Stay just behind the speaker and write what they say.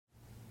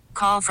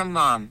call from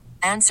mom.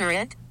 Answer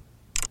it.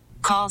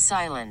 Call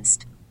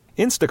silenced.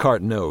 Instacart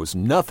knows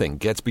nothing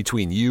gets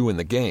between you and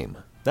the game.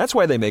 That's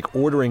why they make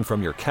ordering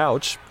from your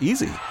couch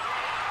easy.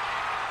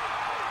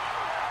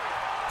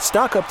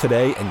 Stock up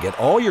today and get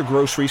all your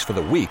groceries for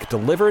the week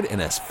delivered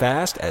in as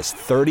fast as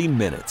 30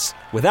 minutes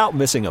without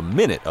missing a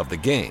minute of the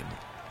game.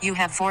 You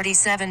have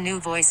 47 new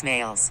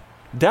voicemails.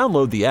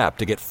 Download the app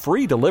to get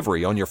free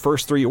delivery on your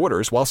first 3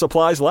 orders while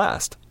supplies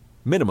last.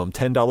 Minimum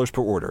 $10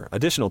 per order.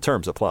 Additional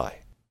terms apply.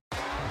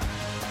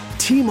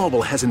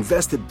 T-Mobile has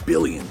invested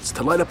billions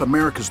to light up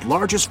America's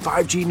largest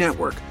 5G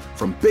network,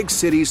 from big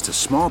cities to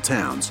small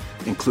towns,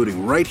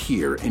 including right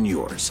here in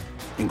yours.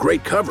 And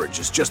great coverage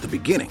is just the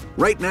beginning.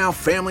 Right now,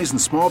 families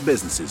and small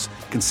businesses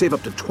can save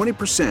up to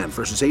 20%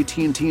 versus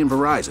AT&T and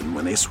Verizon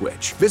when they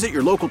switch. Visit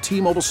your local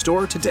T-Mobile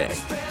store today.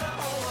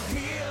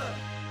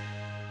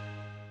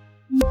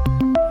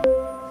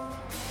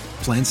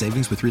 Plan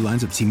savings with 3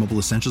 lines of T-Mobile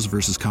Essentials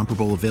versus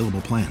comparable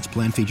available plans.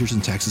 Plan features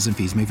and taxes and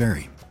fees may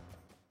vary.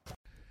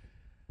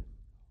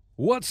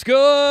 What's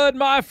good,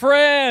 my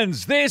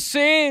friends? This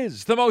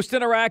is the most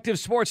interactive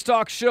sports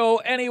talk show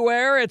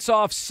anywhere. It's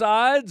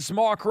Offsides,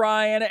 Mark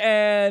Ryan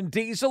and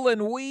Diesel,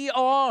 and we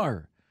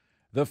are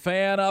the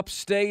Fan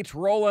Upstate,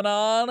 rolling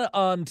on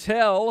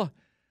until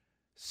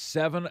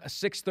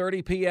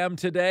 6:30 p.m.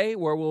 today,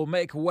 where we'll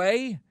make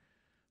way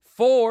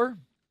for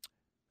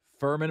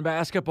Furman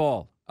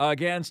basketball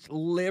against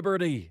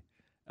Liberty.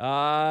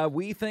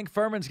 We think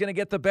Furman's going to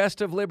get the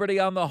best of Liberty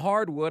on the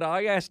hardwood.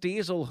 I asked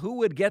Diesel who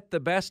would get the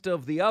best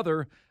of the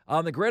other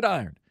on the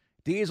gridiron.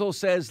 Diesel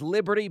says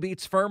Liberty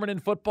beats Furman in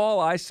football.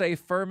 I say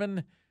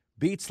Furman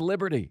beats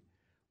Liberty.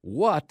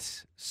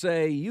 What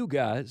say you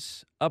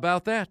guys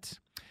about that?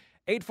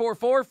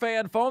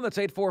 844-FAN phone. That's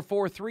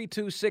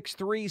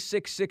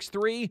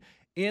 844-326-3663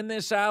 in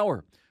this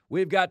hour.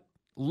 We've got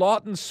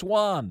Lawton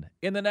Swann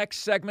in the next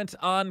segment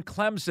on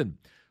Clemson.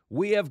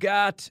 We have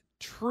got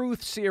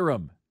Truth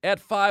Serum at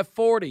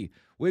 5:40.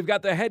 We've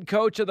got the head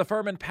coach of the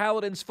Furman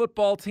Paladins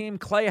football team,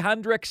 Clay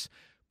Hendricks,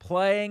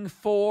 playing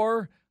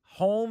for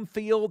home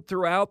field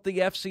throughout the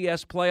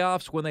FCS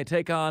playoffs when they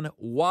take on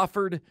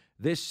Wofford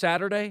this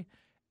Saturday.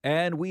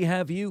 And we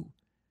have you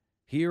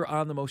here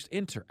on the most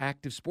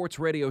interactive sports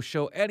radio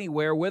show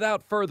anywhere.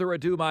 Without further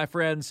ado, my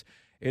friends,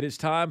 it is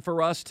time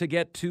for us to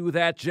get to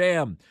that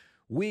jam.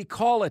 We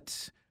call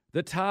it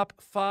the Top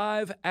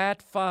 5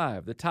 at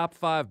 5, the top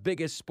 5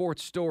 biggest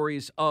sports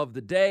stories of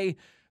the day,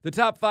 the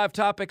top 5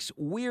 topics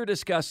we're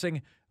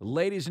discussing.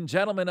 Ladies and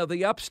gentlemen of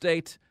the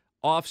Upstate,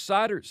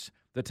 Offsiders.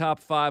 The Top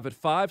 5 at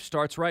 5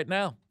 starts right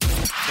now.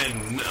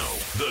 And now,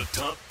 the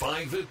Top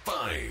 5 at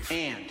 5.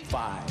 And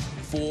 5,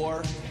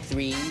 4,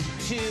 3,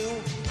 2,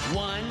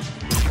 1.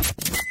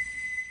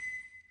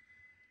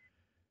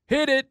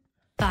 Hit it.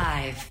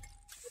 5.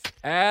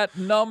 At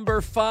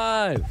number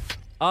 5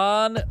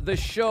 on the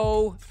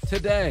show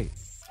today.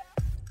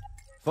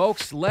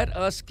 Folks, let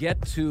us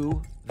get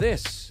to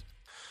this.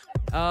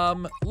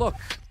 Look,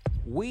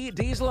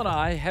 Diesel and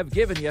I have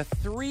given you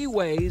 3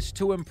 ways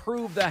to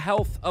improve the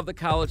health of the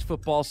college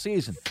football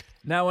season.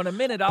 Now, in a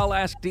minute, I'll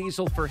ask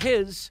Diesel for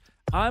his.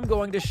 I'm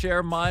going to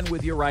share mine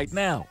with you right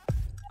now.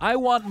 I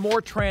want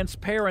more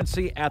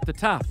transparency at the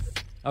top.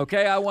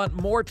 Okay, I want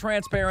more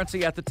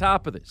transparency at the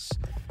top of this.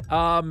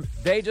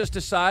 They just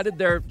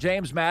decided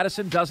James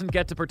Madison doesn't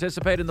get to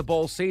participate in the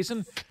bowl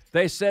season.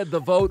 They said the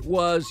vote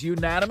was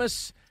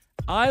unanimous.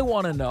 I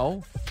want to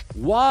know,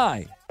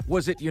 why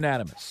was it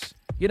unanimous?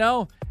 You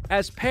know,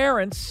 as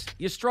parents,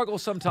 you struggle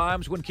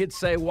sometimes when kids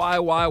say,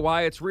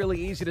 why? It's really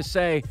easy to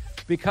say,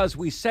 because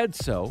we said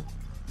so.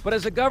 But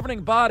as a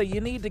governing body,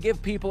 you need to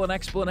give people an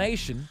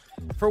explanation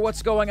for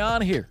what's going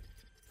on here,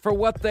 for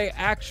what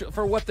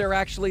they're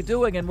actually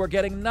doing, and we're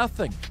getting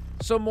nothing.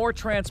 So more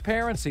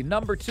transparency.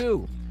 Number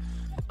 2,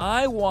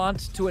 I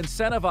want to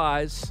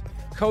incentivize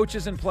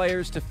coaches and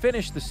players to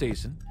finish the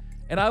season,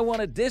 and I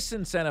want to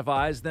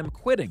disincentivize them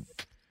quitting.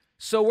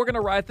 So we're going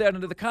to write that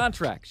into the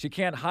contracts. You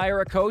can't hire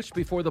a coach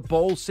before the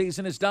bowl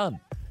season is done.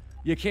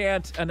 You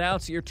can't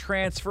announce you're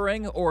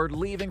transferring or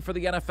leaving for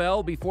the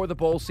NFL before the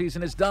bowl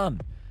season is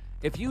done.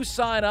 If you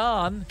sign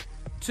on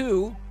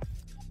to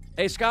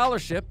a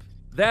scholarship,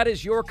 that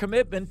is your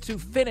commitment to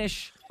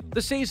finish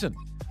the season.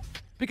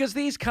 Because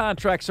these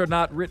contracts are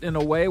not written in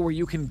a way where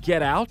you can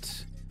get out.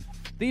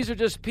 These are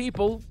just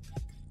people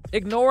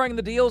ignoring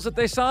the deals that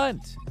they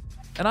signed.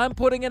 And I'm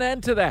putting an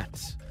end to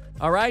that.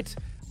 All right?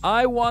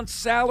 I want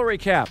salary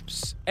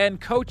caps and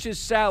coaches'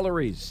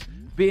 salaries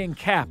being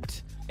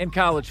capped in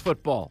college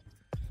football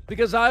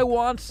because I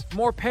want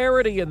more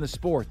parity in the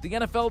sport. The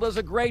NFL does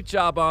a great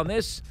job on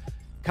this.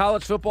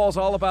 College football is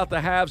all about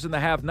the haves and the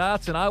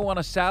have-nots, and I want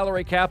a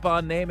salary cap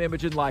on name,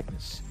 image, and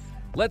likeness.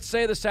 Let's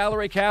say the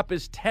salary cap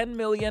is $10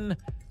 million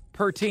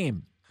per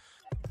team.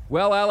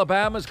 Well,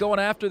 Alabama's going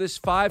after this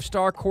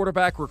 5-star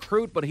quarterback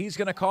recruit, but he's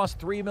going to cost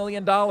 $3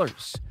 million.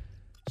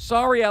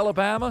 Sorry,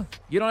 Alabama,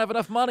 you don't have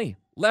enough money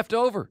left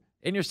over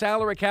in your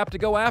salary cap to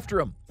go after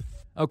him.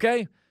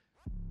 Okay?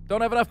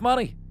 Don't have enough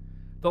money.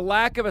 The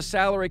lack of a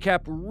salary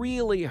cap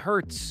really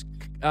hurts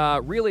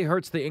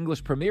the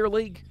English Premier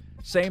League,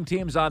 Same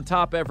teams on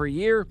top every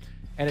year.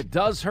 And it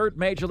does hurt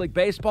Major League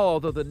Baseball,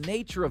 although the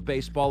nature of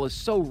baseball is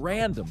so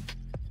random,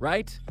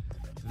 right,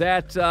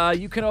 that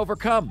you can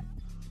overcome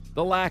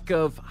the lack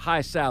of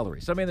high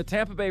salaries. I mean, the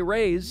Tampa Bay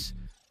Rays,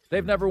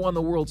 they've never won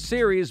the World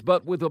Series,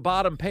 but with the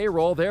bottom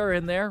payroll, they're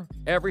in there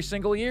every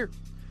single year.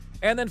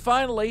 And then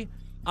finally,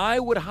 I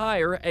would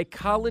hire a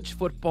college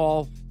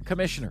football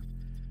commissioner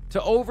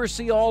to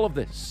oversee all of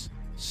this.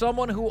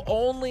 Someone who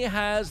only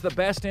has the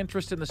best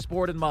interest in the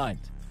sport in mind.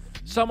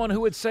 Someone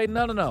who would say,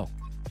 no,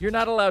 you're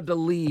not allowed to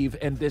leave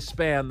and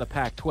disband the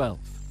Pac-12.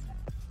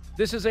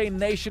 This is a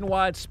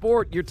nationwide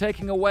sport. You're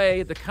taking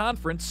away the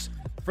conference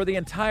for the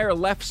entire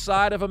left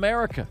side of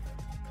America.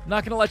 I'm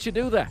not going to let you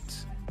do that.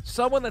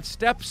 Someone that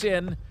steps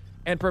in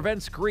and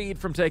prevents greed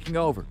from taking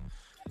over.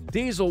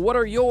 Diesel, what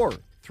are your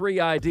 3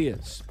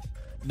 ideas?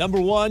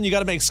 Number 1, you got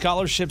to make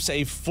scholarships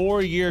a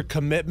 4-year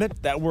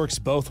commitment. That works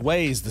both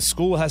ways. The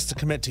school has to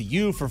commit to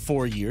you for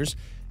 4 years.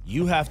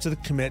 You have to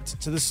commit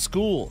to the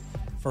school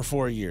for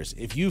 4 years.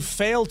 If you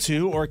fail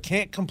to or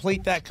can't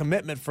complete that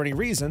commitment for any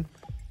reason,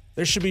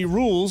 there should be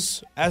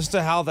rules as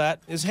to how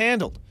that is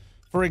handled.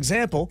 For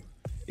example,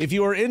 if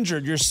you are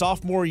injured your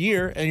sophomore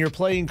year and your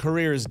playing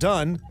career is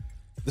done,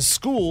 the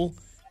school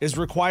is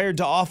required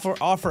to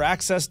offer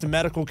access to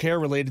medical care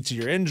related to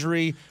your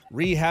injury,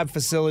 rehab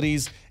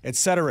facilities,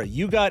 etc.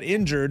 You got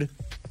injured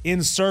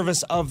in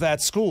service of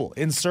that school,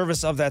 in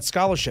service of that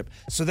scholarship.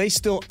 So they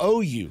still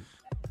owe you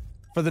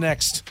for the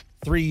next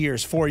 3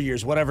 years, 4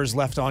 years, whatever's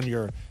left on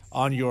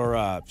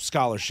your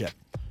scholarship.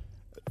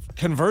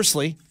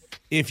 Conversely,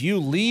 if you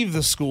leave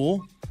the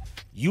school,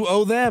 you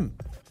owe them.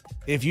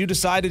 If you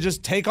decide to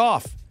just take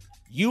off,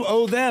 you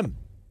owe them.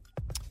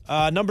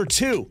 Number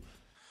 2,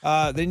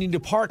 they need to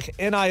park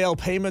NIL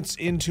payments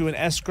into an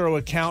escrow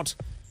account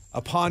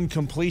upon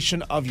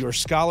completion of your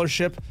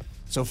scholarship.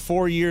 So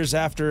 4 years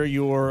after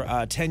your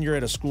tenure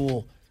at a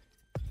school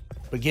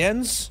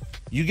begins,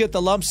 you get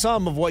the lump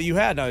sum of what you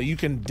had. Now, you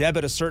can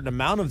debit a certain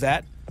amount of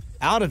that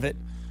out of it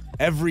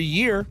every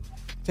year.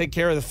 Take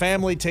care of the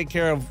family, take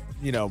care of,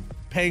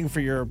 paying for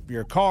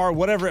your car,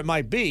 whatever it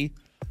might be.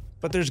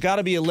 But there's got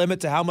to be a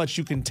limit to how much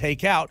you can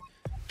take out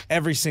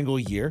every single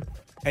year,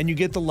 and you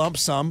get the lump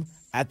sum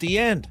at the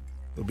end.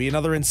 It'll be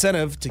another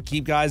incentive to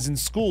keep guys in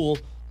school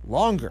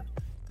longer.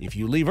 If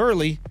you leave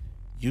early,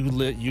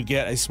 you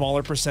get a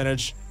smaller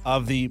percentage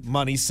of the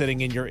money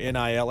sitting in your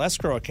NIL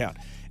escrow account.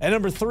 And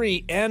number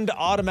 3, end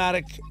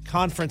automatic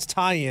conference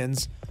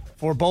tie-ins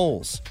for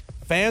bowls.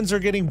 Fans are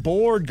getting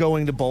bored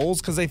going to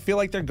bowls because they feel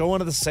like they're going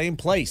to the same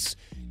place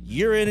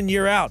year in and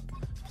year out,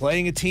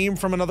 playing a team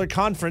from another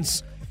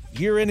conference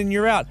year in and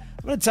year out.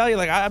 I'm going to tell you,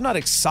 I'm not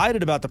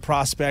excited about the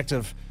prospect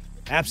of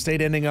App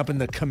State ending up in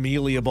the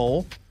Camellia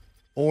Bowl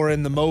or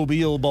in the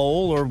Mobile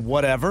Bowl or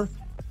whatever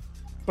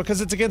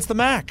because it's against the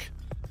MAC.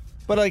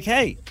 But,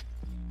 hey,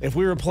 if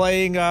we were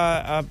playing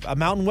a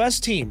Mountain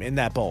West team in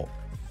that bowl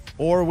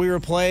or we were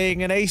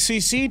playing an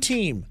ACC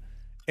team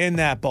in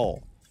that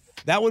bowl,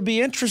 that would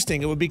be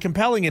interesting. It would be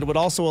compelling. It would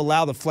also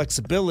allow the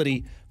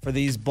flexibility for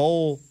these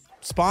bowl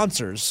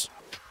sponsors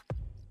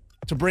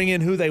to bring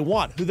in who they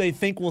want, who they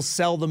think will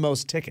sell the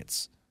most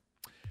tickets.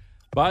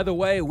 By the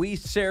way, we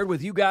shared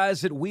with you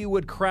guys that we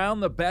would crown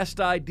the best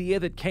idea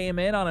that came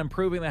in on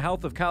improving the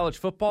health of college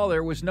football.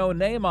 There was no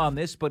name on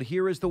this, but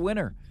here is the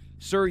winner.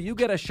 Sir, you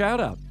get a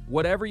shout-out.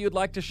 Whatever you'd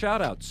like to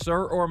shout out,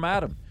 sir or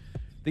madam.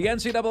 The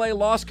NCAA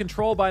lost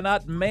control by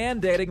not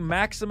mandating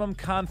maximum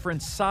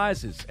conference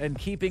sizes and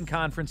keeping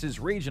conferences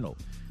regional.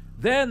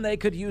 Then they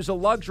could use a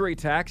luxury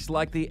tax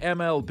like the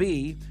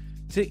MLB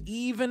to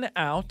even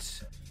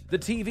out the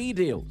TV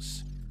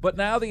deals. But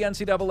now the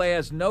NCAA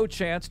has no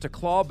chance to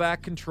claw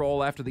back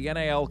control after the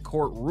NIL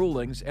court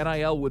rulings.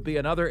 NIL would be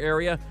another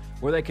area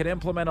where they could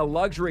implement a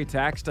luxury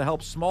tax to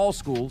help small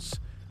schools,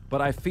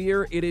 but I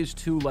fear it is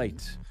too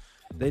late.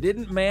 They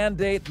didn't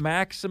mandate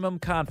maximum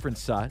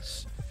conference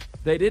size.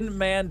 They didn't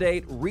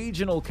mandate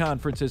regional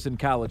conferences in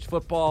college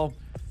football.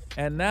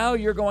 And now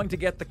you're going to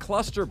get the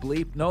cluster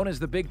bleep known as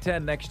the Big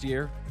Ten next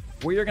year,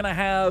 where you're going to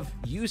have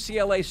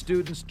UCLA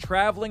students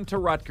traveling to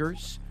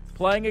Rutgers,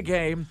 playing a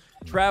game,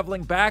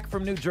 traveling back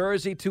from New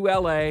Jersey to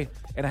LA,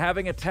 and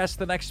having a test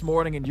the next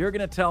morning, and you're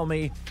going to tell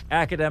me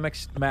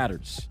academics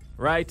matters,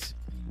 right?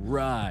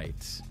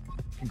 Right.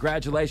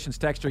 Congratulations,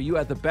 Texter. You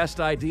had the best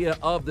idea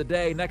of the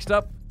day. Next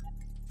up.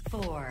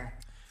 4.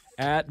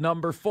 At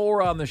number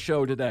 4 on the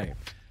show today.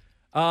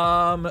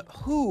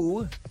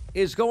 Who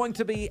is going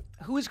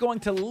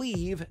to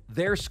leave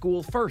their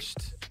school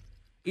first?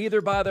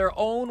 Either by their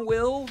own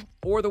will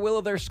or the will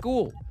of their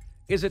school.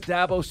 Is it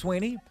Dabo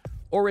Swinney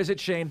or is it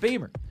Shane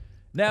Beamer?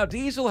 Now,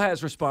 Diesel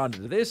has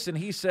responded to this, and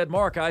he said,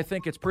 Mark, I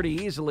think it's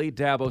pretty easily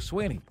Dabo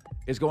Swinney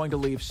is going to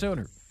leave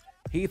sooner.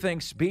 He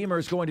thinks Beamer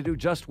is going to do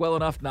just well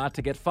enough not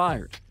to get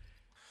fired.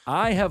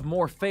 I have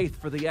more faith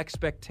for the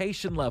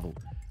expectation level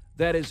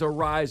that is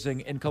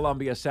arising in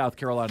Columbia, South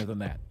Carolina than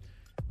that.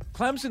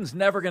 Clemson's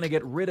never going to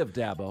get rid of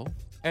Dabo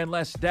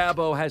unless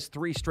Dabo has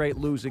 3 straight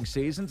losing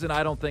seasons, and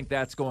I don't think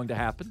that's going to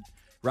happen,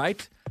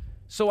 right?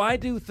 So I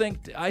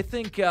think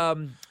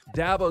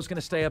Dabo's going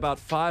to stay about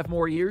 5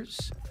 more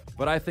years.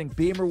 but I think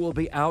Beamer will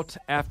be out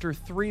after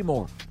 3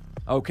 more.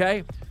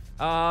 Okay?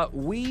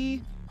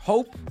 We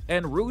hope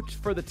and root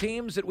for the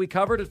teams that we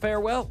covered at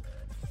Farewell.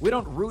 We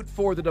don't root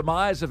for the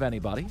demise of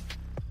anybody.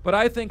 But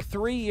I think a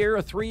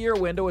 3-year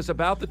window is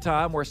about the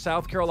time where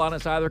South Carolina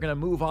is either going to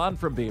move on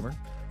from Beamer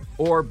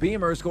or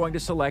Beamer is going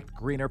to select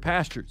greener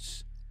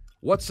pastures.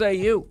 What say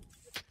you?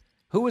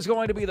 Who is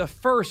going to be the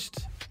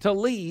first to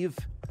leave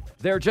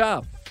their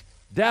job?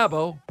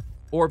 Dabo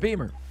or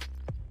Beamer?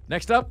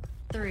 Next up.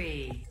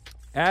 3.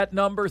 At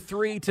number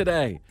 3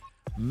 today,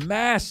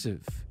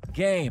 massive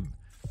game.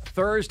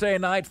 Thursday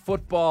night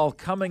football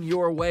coming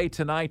your way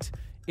tonight.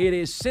 It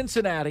is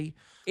Cincinnati.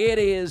 It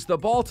is the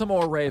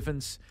Baltimore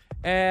Ravens.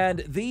 And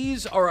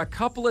these are a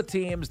couple of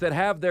teams that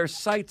have their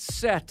sights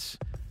set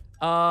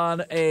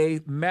on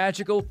a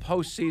magical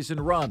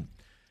postseason run.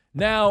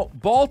 Now,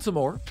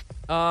 Baltimore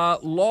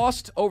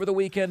lost over the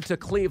weekend to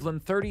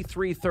Cleveland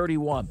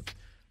 33-31.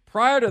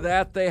 Prior to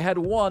that, they had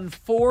won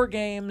 4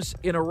 games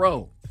in a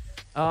row.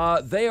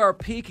 They are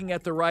peaking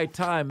at the right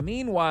time.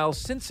 Meanwhile,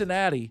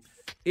 Cincinnati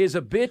is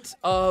a bit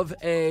of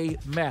a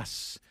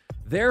mess.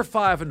 They're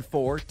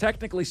 5-4.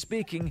 Technically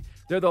speaking,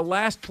 they're the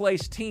last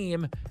place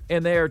team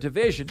in their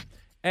division.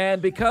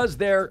 And because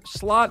their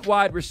slot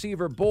wide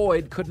receiver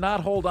Boyd could not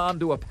hold on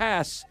to a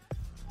pass,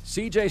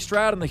 C.J.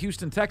 Stroud and the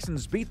Houston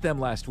Texans beat them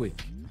last week.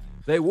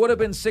 They would have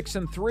been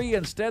 6-3.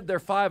 Instead, they're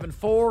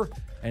 5-4.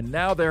 And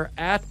now they're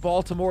at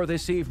Baltimore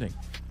this evening.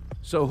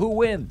 So who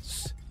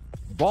wins?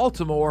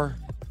 Baltimore,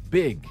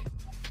 big.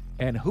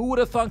 And who would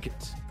have thunk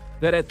it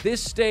that at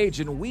this stage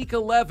in Week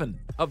 11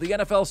 of the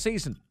NFL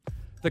season,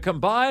 the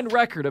combined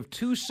record of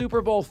 2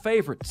 Super Bowl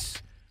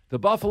favorites, the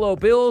Buffalo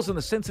Bills and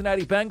the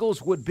Cincinnati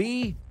Bengals, would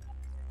be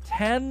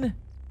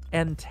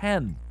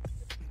 10-10.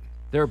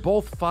 They're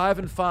both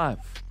 5-5.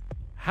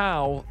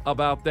 How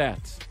about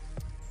that?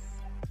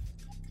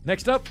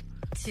 Next up.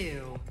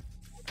 2.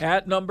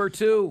 At number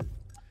 2.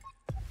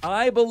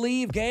 I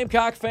believe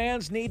Gamecock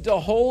fans need to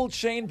hold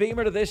Shane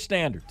Beamer to this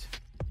standard.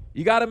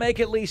 You got to make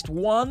at least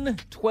one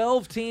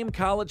 12-team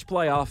college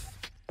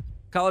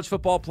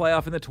football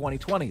playoff in the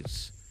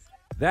 2020s.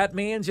 That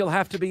means you'll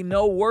have to be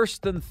no worse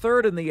than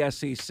 3rd in the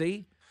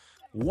SEC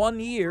 1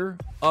 year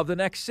of the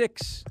next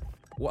 6.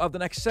 Of the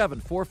next 7,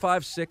 4,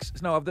 5,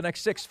 6. No, of the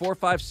next 6, 4,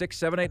 5, 6,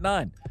 7, 8,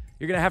 9.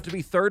 You're going to have to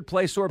be 3rd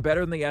place or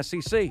better in the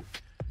SEC.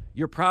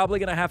 You're probably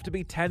going to have to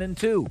be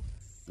 10-2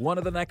 one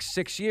of the next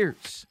 6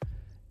 years.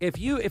 If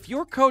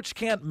your coach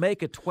can't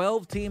make a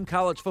 12-team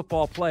college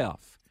football playoff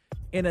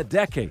in a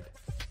decade,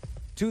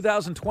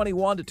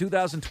 2021 to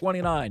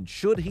 2029,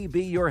 should he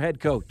be your head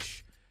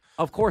coach?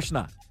 Of course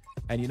not.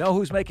 And you know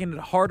who's making it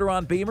harder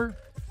on Beamer?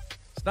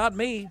 It's not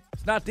me.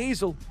 It's not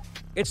Diesel.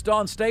 It's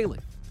Dawn Staley.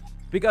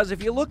 Because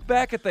if you look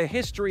back at the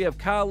history of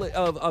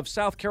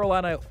South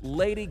Carolina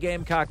Lady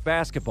Gamecock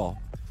basketball,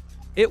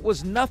 it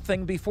was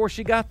nothing before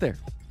she got there.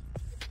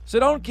 So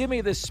don't give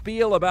me this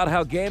spiel about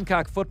how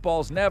Gamecock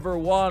football's never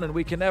won and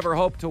we can never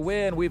hope to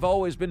win. We've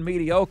always been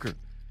mediocre.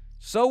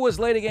 So was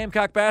Lady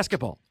Gamecock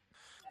basketball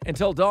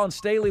until Dawn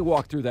Staley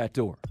walked through that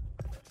door.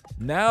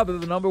 Now they're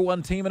the number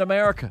 1 team in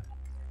America.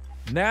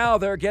 Now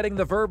they're getting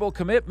the verbal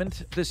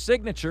commitment, the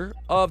signature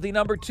of the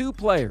number 2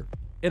 player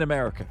in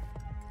America.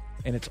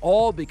 And it's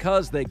all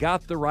because they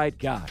got the right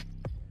guy.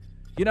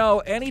 You know,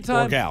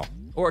 anytime...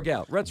 Or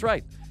gal. That's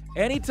right.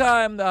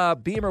 Anytime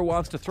Beamer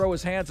wants to throw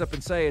his hands up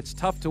and say it's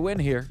tough to win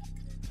here,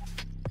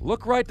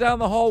 look right down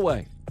the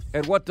hallway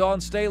at what Dawn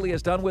Staley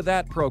has done with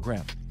that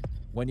program.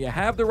 When you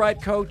have the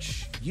right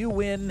coach, you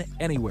win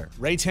anywhere.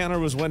 Ray Tanner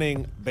was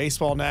winning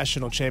baseball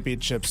national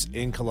championships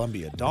in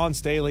Columbia. Dawn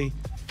Staley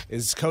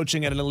is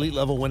coaching at an elite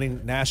level,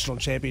 winning national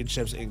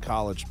championships in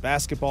college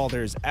basketball.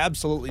 There's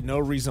absolutely no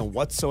reason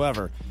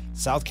whatsoever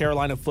South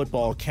Carolina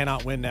football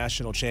cannot win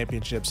national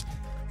championships.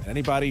 And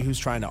anybody who's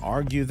trying to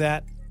argue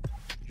that,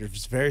 you're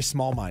just very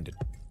small-minded.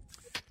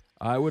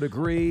 I would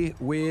agree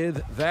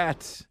with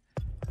that.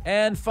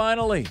 And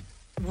finally,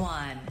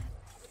 1.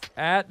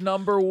 At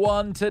number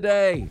 1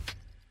 today,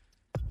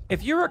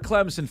 if you're a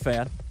Clemson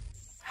fan,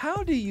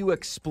 how do you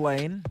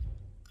explain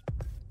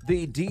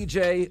the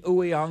DJ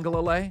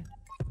Uiagalelei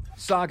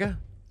saga?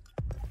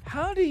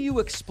 How do you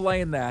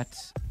explain that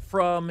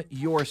from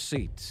your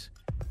seat?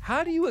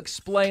 How do you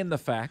explain the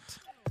fact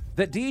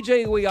that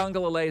DJ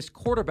Uiagalelei's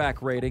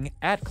quarterback rating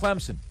at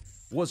Clemson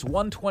was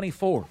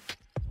 124,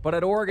 but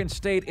at Oregon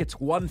State it's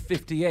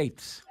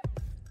 158?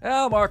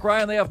 Well, Mark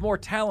Ryan, they have more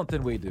talent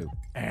than we do.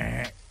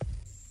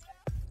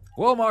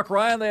 Well, Mark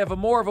Ryan, they have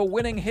more of a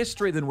winning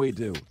history than we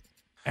do.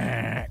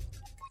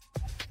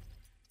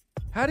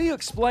 How do you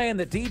explain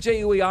that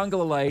DJ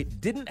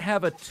Uiagalelei didn't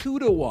have a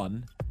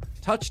 2-to-1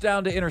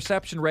 touchdown to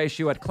interception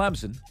ratio at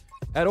Clemson?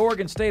 At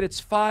Oregon State,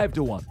 it's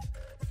 5-to-1.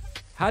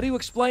 How do you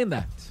explain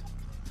that?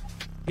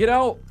 You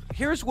know,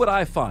 here's what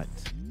I find.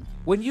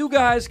 When you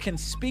guys can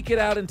speak it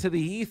out into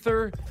the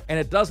ether and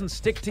it doesn't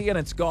stick to you and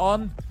it's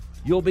gone,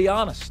 you'll be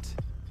honest.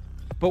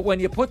 But when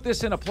you put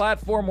this in a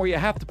platform where you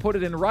have to put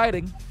it in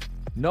writing,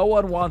 no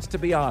one wants to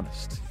be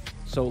honest.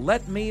 So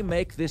let me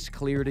make this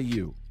clear to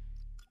you.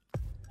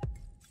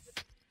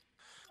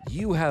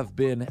 you have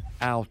been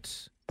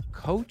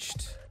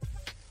out-coached.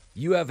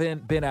 You have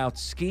been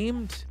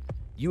out-schemed.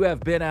 You have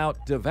been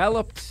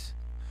out-developed.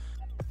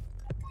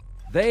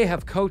 They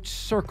have coached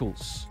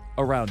circles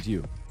around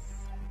you.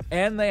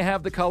 And they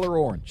have the color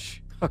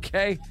orange,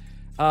 okay?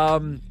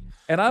 And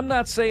I'm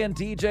not saying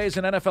DJ's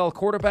an NFL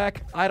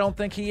quarterback. I don't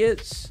think he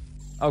is,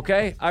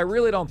 okay? I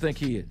really don't think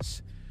he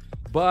is.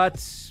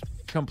 But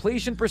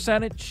completion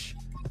percentage,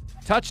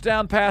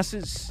 touchdown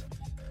passes,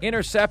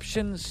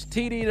 interceptions,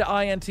 TD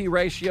to INT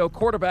ratio,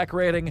 quarterback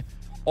rating,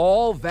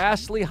 all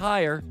vastly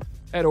higher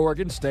at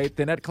Oregon State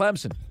than at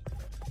Clemson.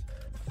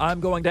 I'm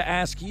going to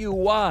ask you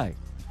why.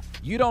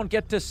 You don't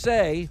get to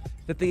say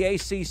that the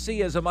ACC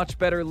is a much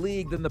better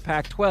league than the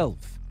Pac-12.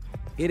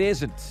 It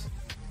isn't.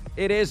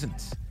 It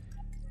isn't.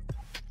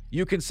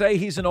 You can say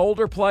he's an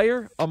older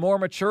player, a more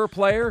mature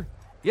player.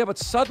 Yeah, but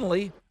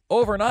suddenly,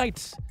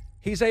 overnight,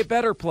 he's a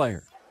better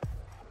player.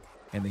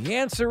 And the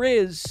answer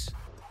is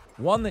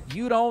one that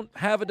you don't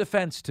have a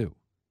defense to,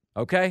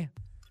 okay?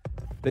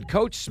 That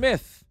Coach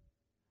Smith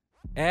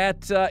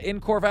in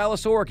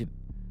Corvallis, Oregon,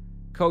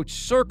 coached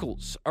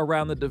circles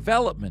around the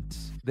development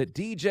that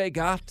DJ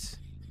got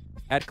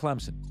at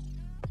Clemson.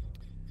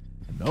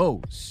 And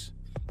those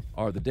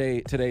are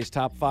today's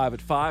top 5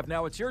 at 5.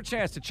 Now it's your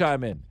chance to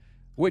chime in,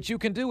 which you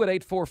can do at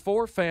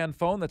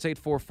 844-FAN-PHONE. That's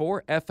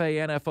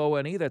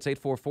 844-FANFONE. That's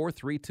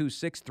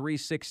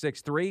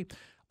 844-326-3663.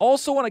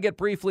 Also want to get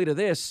briefly to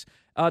this.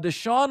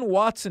 Deshaun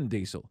Watson,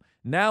 Diesel,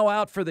 now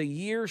out for the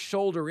year,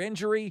 shoulder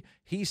injury.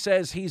 He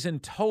says he's in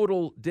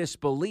total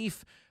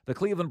disbelief. The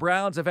Cleveland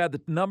Browns have had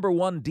the number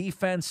 1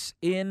 defense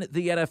in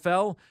the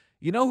NFL.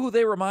 You know who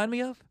they remind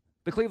me of?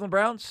 The Cleveland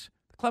Browns,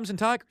 the Clemson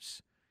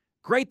Tigers.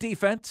 Great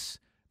defense,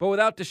 but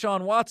without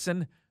Deshaun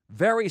Watson,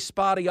 very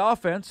spotty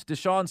offense.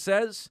 Deshaun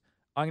says,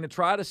 I'm going to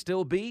try to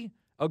still be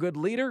a good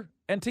leader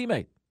and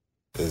teammate.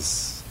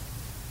 It's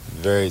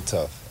very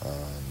tough.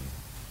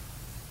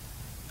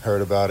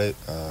 Heard about it,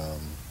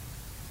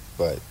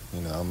 but,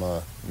 I'm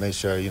going to make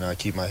sure, I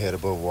keep my head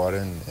above water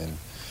and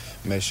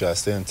make sure I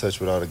stay in touch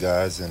with all the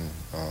guys and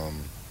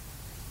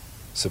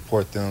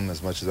support them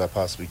as much as I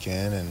possibly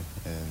can and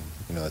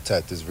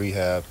attack this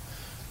rehab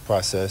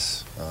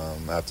process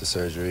after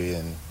surgery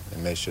and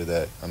make sure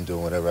that I'm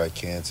doing whatever I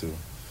can to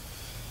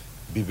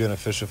be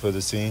beneficial for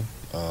the team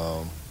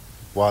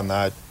while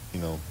not,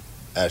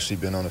 actually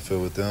being on the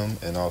field with them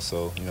and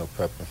also,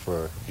 prepping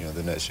for,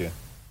 the next year.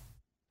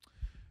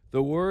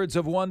 The words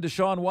of one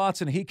Deshaun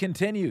Watson. He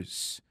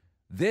continues.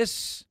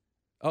 That's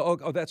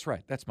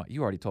right.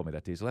 You already told me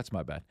that, Diesel. That's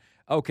my bad.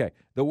 Okay.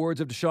 The words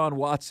of Deshaun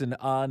Watson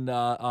on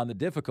the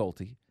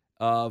difficulty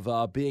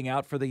of being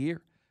out for the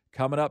year.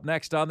 Coming up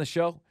next on the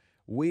show,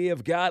 we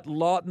have got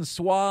Lawton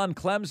Swann,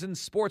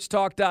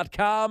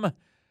 ClemsonSportsTalk.com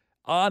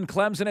on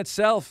Clemson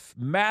itself.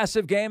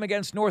 Massive game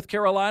against North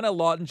Carolina.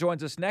 Lawton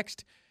joins us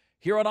next.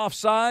 Here on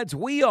Offsides,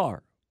 we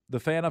are the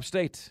Fan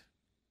Upstate.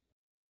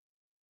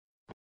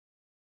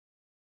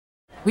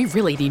 We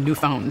really need new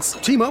phones.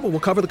 T-Mobile will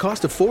cover the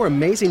cost of 4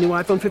 amazing new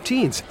iPhone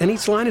 15s, and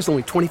each line is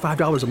only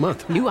 $25 a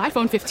month. New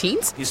iPhone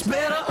 15s? It's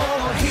better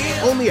over here.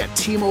 Only at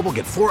T-Mobile,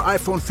 get 4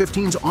 iPhone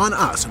 15s on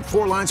us and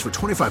 4 lines for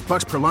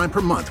 $25 per line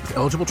per month with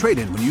eligible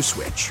trade-in when you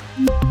switch.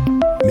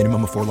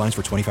 Minimum of 4 lines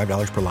for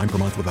 $25 per line per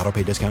month with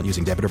autopay discount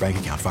using debit or bank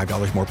account.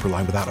 $5 more per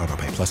line without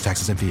autopay, plus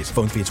taxes and fees.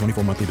 Phone fee at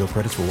 24 monthly bill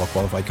credits for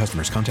well-qualified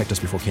customers. Contact us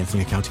before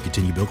canceling account to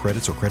continue bill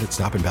credits or credit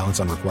stop and balance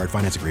on required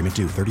finance agreement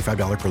due.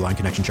 $35 per line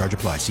connection charge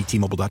applies. See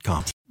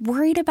T-Mobile.com.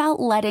 Worried about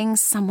letting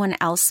someone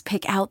else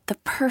pick out the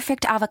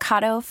perfect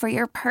avocado for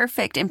your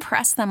perfect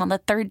impress them on the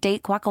third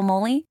date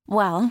guacamole?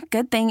 Well,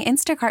 good thing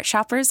Instacart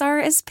shoppers are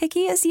as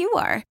picky as you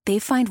are. They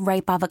find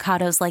ripe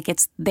avocados like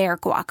it's their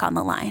guac on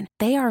the line.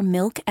 They are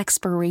milk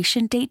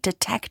expiration date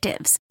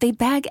detectives. They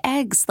bag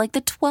eggs like the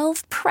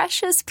 12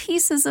 precious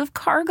pieces of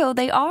cargo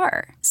they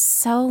are.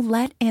 So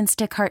let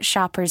Instacart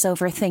shoppers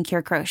overthink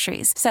your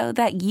groceries so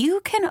that you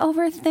can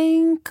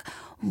overthink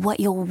what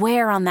you'll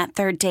wear on that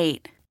third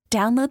date.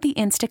 Download the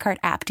Instacart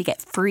app to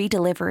get free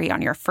delivery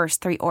on your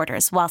first 3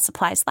 orders while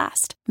supplies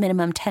last.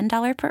 Minimum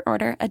 $10 per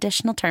order.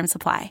 Additional terms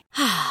apply.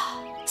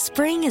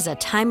 Spring is a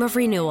time of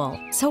renewal,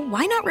 so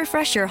why not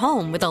refresh your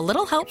home with a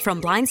little help from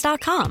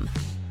Blinds.com?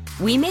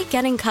 We make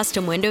getting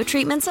custom window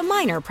treatments a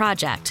minor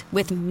project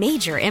with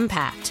major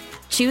impact.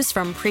 Choose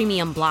from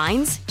premium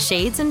blinds,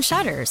 shades, and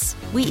shutters.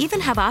 We even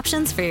have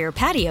options for your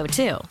patio,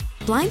 too.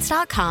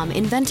 Blinds.com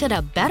invented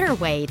a better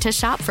way to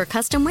shop for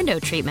custom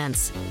window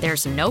treatments.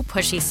 There's no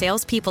pushy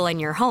salespeople in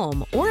your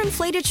home or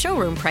inflated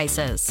showroom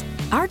prices.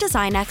 Our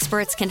design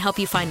experts can help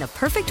you find the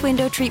perfect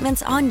window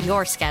treatments on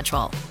your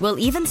schedule. We'll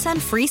even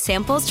send free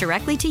samples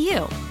directly to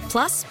you.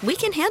 Plus, we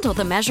can handle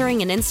the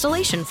measuring and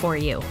installation for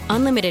you.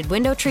 Unlimited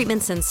window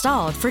treatments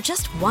installed for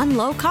just one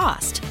low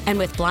cost. And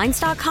with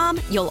Blinds.com,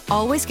 you'll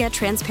always get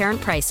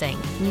transparent pricing.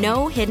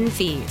 No hidden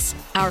fees.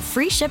 Our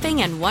free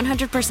shipping and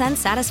 100%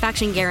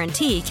 satisfaction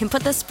guarantee can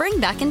put the spring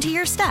back into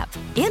your step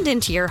and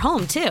into your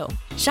home, too.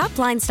 Shop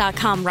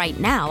Blinds.com right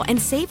now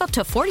and save up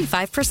to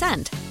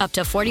 45%. Up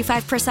to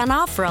 45%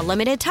 off for a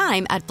limited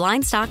time at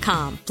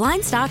Blinds.com.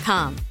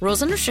 Blinds.com.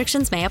 Rules and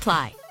restrictions may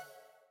apply.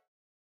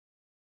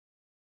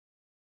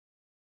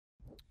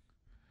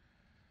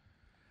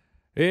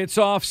 It's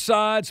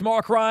Offsides,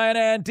 Mark Ryan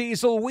and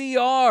Diesel. We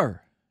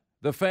are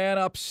the Fan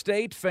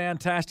Upstate.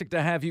 Fantastic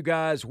to have you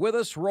guys with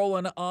us,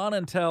 rolling on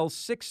until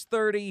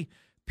 6:30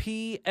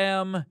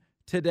 p.m.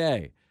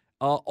 today.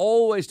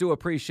 Always do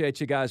appreciate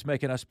you guys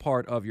making us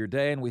part of your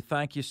day, and we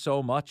thank you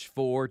so much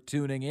for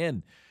tuning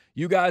in.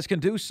 You guys can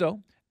do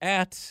so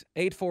at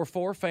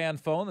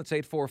 844-FAN-PHONE. That's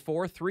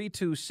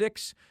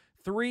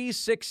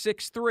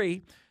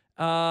 844-326-3663.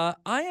 I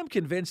am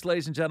convinced,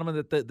 ladies and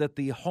gentlemen, that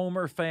the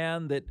Homer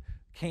fan that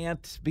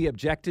can't be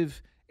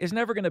objective is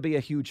never going to be a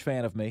huge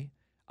fan of me.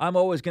 I'm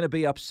always going to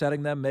be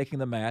upsetting them, making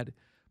them mad.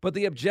 But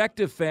the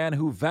objective fan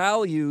who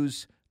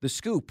values the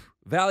scoop,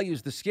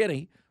 values the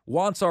skinny,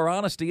 wants our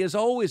honesty, is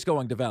always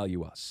going to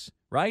value us,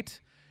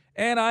 right?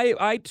 And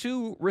I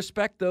too,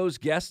 respect those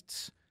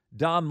guests,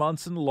 Don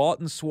Munson,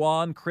 Lawton,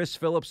 Swann, Chris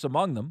Phillips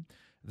among them,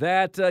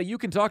 that you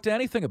can talk to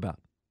anything about.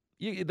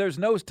 There's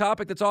no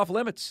topic that's off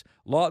limits.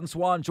 Lawton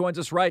Swann joins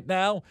us right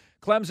now,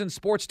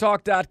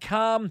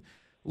 ClemsonSportsTalk.com.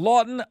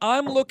 Lawton,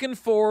 I'm looking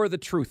for the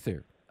truth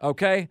here,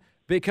 okay?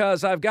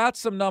 Because I've got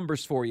some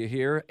numbers for you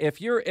here.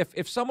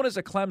 If someone is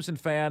a Clemson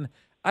fan,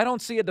 I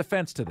don't see a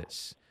defense to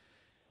this.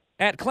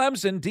 At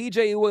Clemson,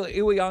 DJ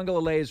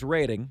Uiagalelei's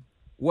rating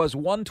was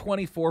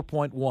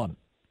 124.1.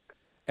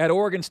 At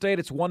Oregon State,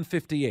 it's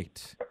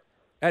 158.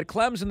 At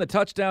Clemson, the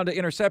touchdown to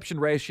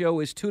interception ratio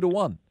is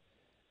 2-1.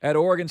 At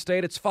Oregon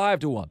State, it's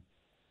 5-1.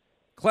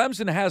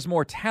 Clemson has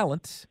more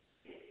talent.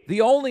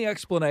 The only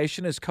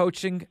explanation is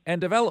coaching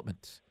and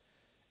development,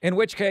 in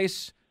which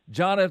case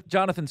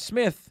Jonathan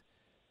Smith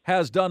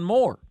has done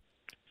more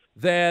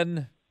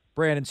than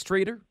Brandon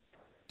Streeter,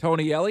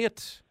 Tony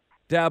Elliott,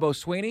 Dabo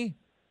Swinney.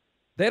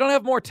 They don't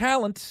have more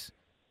talent,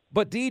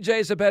 but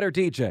DJ's a better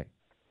DJ.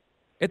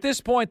 At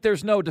this point,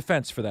 there's no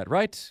defense for that,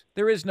 right?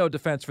 There is no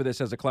defense for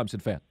this as a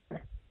Clemson fan.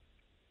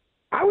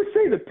 I would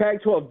say the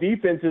Pac-12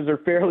 defenses are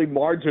fairly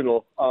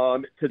marginal. So are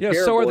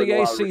the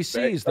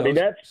ACCs, though. I mean,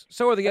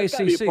 so are the ACCs. That's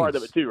gotta be a part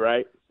of it too,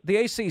 right? The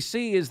ACC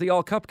is the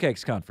All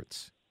Cupcakes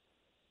Conference.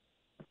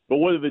 But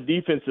what do the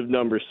defensive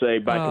numbers say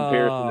by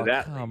comparison to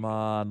that? Come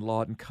on,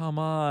 Lawton. Come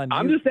on.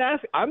 I'm just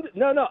asking. I'm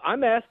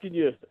asking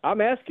you.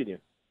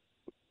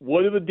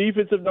 What do the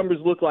defensive numbers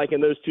look like in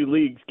those two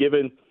leagues,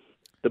 given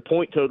the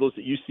point totals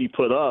that you see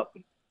put up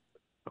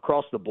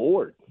across the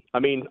board? I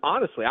mean,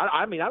 honestly,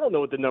 I don't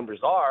know what the numbers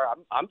are.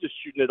 I'm just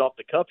shooting it off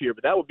the cuff here,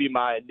 but that would be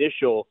my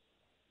initial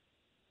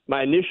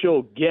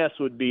guess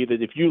would be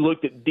that if you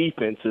looked at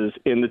defenses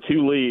in the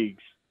two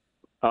leagues,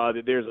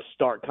 that there's a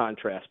stark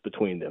contrast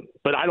between them.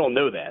 But I don't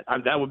know that.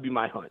 That would be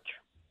my hunch.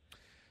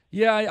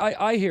 Yeah,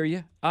 I hear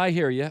you.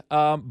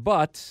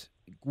 But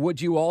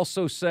would you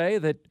also say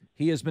that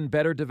he has been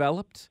better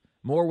developed,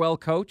 more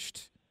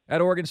well-coached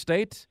at Oregon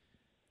State?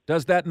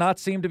 Does that not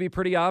seem to be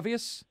pretty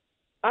obvious?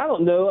 I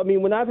don't know. I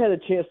mean, when I've had a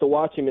chance to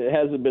watch him, it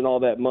hasn't been all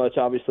that much.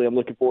 Obviously, I'm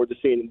looking forward to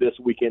seeing him this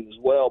weekend as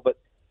well. But,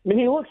 I mean,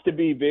 he looks to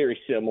be very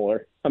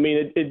similar. I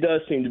mean, it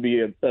does seem to be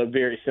a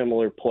very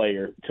similar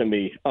player to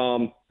me.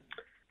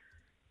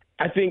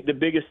 I think the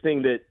biggest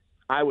thing that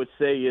I would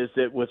say is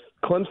that with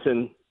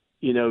Clemson,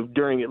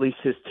 during at least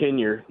his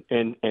tenure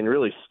and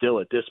really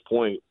still at this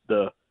point,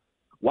 the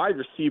wide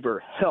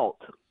receiver health,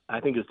 I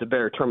think is the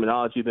better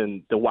terminology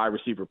than the wide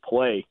receiver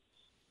play,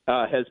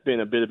 has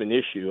been a bit of an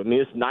issue. I mean,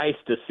 it's nice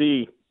to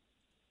see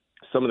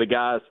some of the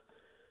guys,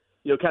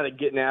 kind of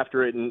getting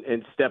after it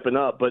and stepping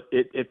up, but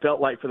it felt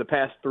like for the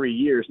past 3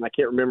 years, and I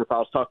can't remember if I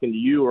was talking to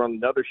you or on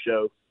another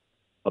show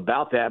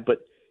about that,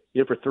 but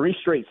for 3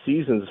 straight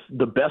seasons,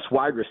 the best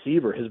wide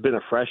receiver has been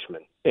a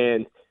freshman.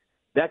 And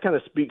that kind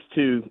of speaks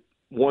to,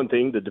 one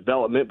thing, the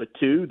development, but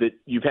two, that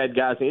you've had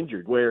guys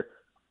injured, where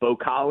Bo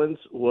Collins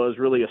was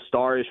really a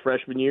star his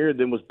freshman year and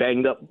then was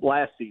banged up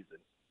last season.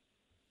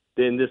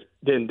 Then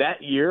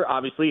that year,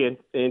 obviously,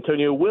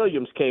 Antonio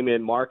Williams came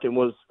in, Mark, and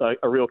was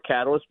a real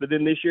catalyst. But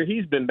then this year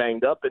he's been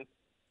banged up. And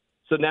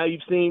so now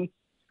you've seen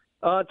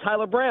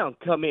Tyler Brown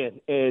come in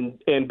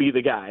and be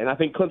the guy. And I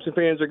think Clemson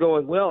fans are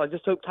going, well, I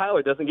just hope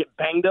Tyler doesn't get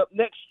banged up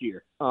next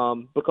year,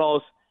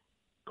 because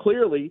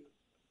clearly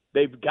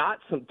they've got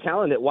some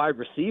talent at wide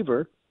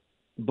receiver,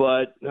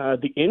 but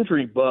the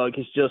injury bug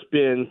has just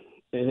been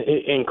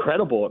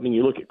incredible. I mean,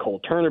 you look at Cole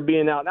Turner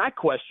being out, and I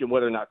question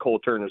whether or not Cole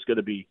Turner is going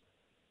to be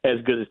as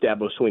good as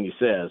Dabo Swinney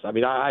says. I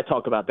mean, I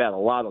talk about that a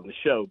lot on the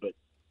show, but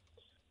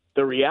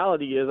the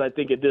reality is I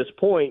think at this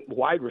point,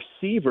 wide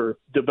receiver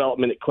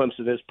development at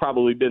Clemson has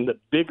probably been the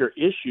bigger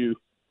issue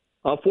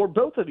for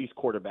both of these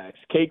quarterbacks,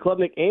 Cade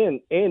Klubnik and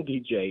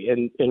DJ,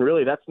 and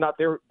really that's not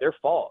their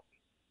fault.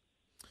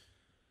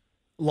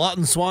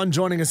 Lawton Swann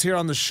joining us here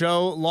on the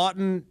show.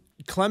 Lawton,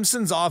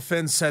 Clemson's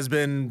offense has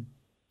been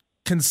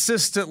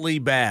consistently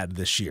bad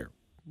this year.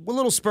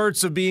 Little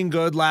spurts of being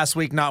good last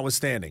week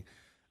notwithstanding.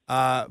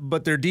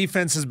 But their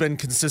defense has been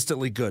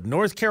consistently good.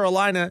 North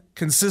Carolina,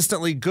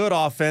 consistently good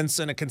offense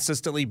and a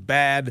consistently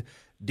bad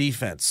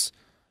defense.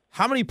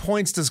 How many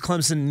points does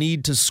Clemson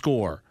need to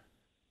score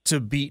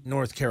to beat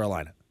North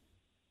Carolina?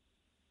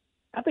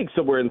 I think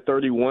somewhere in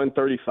 31,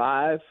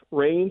 35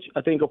 range,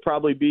 I think will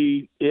probably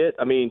be it.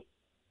 I mean,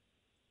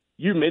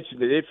 you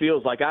mentioned it. It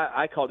feels like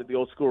I called it the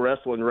old school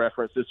wrestling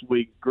reference this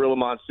week, Gorilla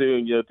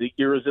Monsoon, the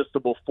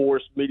irresistible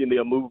force meeting the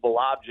immovable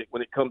object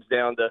when it comes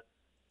down to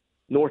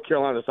North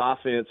Carolina's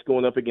offense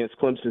going up against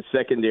Clemson's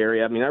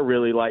secondary. I mean, I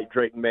really like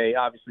Drake May.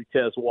 Obviously,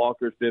 Tez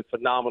Walker's been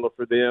phenomenal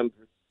for them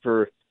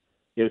for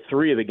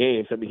 3 of the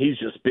games. I mean, he's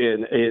just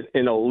been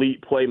an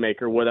elite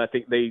playmaker, what I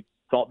think they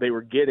thought they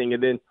were getting.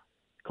 And then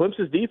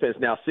Clemson's defense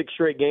now 6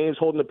 straight games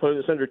holding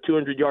opponents under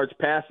 200 yards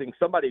passing.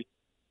 Somebody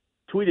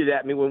tweeted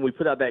at me when we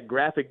put out that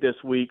graphic this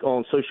week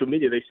on social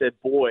media. They said,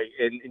 boy,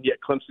 and yet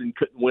Clemson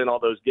couldn't win all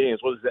those games.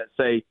 What does that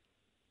say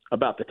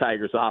about the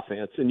Tigers'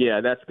 offense? And, yeah,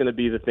 that's going to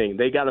be the thing.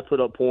 They got to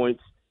put up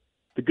points.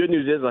 The good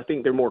news is I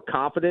think they're more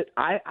confident.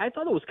 I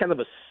thought it was kind of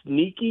a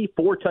sneaky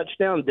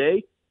 4-touchdown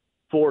day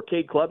for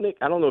Cade Klubnik.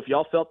 I don't know if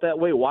y'all felt that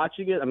way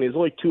watching it. I mean, it's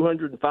only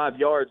 205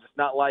 yards. It's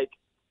not like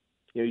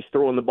he's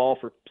throwing the ball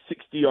for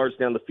 60 yards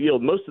down the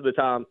field. Most of the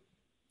time,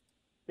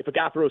 if a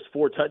guy throws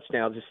 4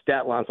 touchdowns, his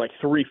stat line's like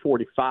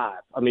 345.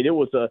 I mean, it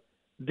was a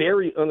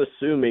very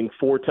unassuming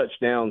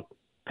 4-touchdown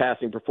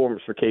passing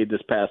performance for Cade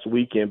this past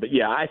weekend. But,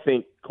 yeah, I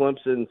think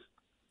Clemson's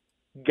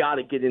got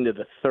to get into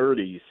the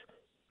 30s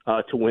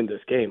to win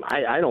this game.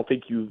 I don't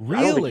think you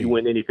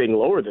win anything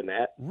lower than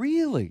that.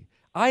 Really?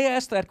 I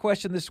asked that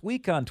question this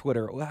week on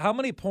Twitter. How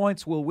many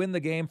points will win the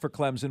game for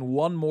Clemson?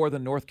 1 more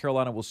than North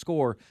Carolina will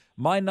score.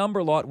 My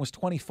number, Lawton, was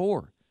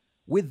 24.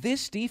 With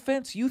this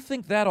defense, you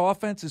think that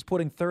offense is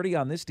putting 30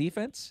 on this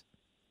defense?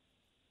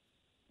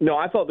 No,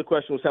 I thought the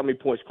question was how many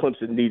points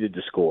Clemson needed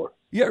to score.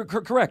 Yeah,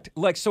 correct.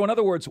 So in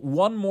other words,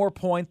 1 more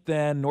point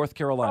than North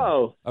Carolina.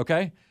 Oh.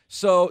 Okay?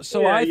 So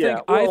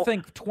I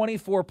think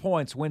 24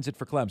 points wins it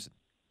for Clemson.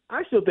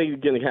 I still think you're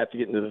going to have to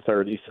get into the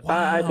 30s.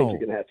 Wow. I think you're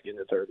going to have to get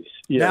into the 30s.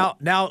 Yeah.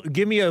 Now,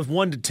 give me a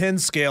 1 to 10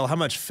 scale. How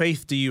much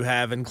faith do you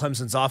have in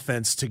Clemson's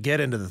offense to get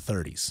into the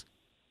 30s?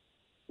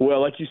 Well,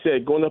 like you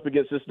said, going up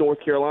against this North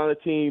Carolina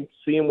team,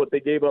 seeing what they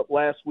gave up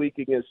last week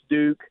against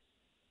Duke,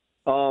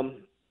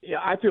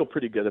 I feel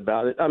pretty good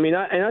about it. I mean,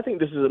 I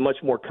think this is a much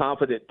more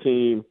confident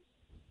team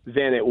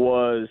than it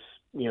was,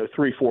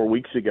 3-4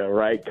 weeks ago,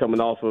 right, coming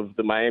off of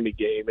the Miami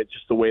game and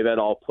just the way that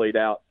all played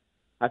out.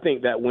 I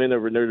think that win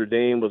over Notre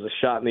Dame was a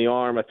shot in the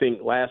arm. I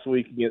think last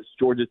week against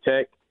Georgia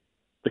Tech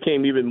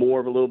became even more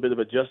of a little bit of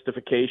a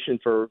justification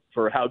for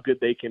how good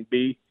they can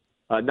be.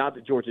 Not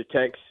that Georgia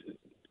Tech's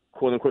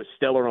quote-unquote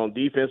stellar on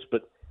defense,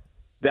 but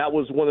that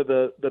was one of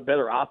the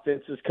better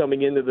offenses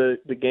coming into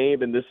the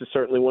game, and this is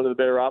certainly one of the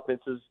better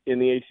offenses in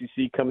the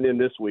ACC coming in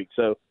this week.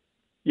 So,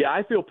 yeah,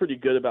 I feel pretty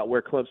good about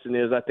where Clemson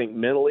is. I think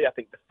mentally, I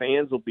think the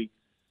fans will be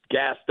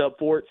gassed up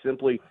for it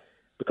simply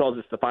because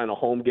it's the final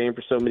home game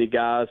for so many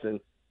guys. And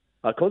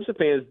Clemson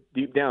fans,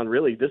 deep down,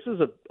 really, this is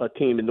a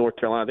team in North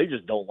Carolina they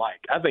just don't like.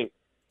 I think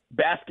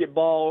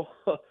basketball,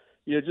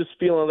 just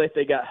feeling like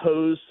they got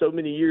hosed so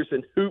many years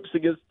in hoops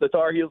against the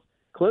Tar Heels,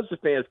 Clemson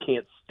fans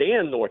can't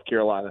stand North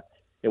Carolina.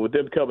 And with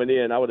them coming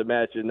in, I would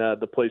imagine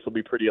the place will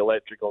be pretty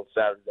electric on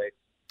Saturday.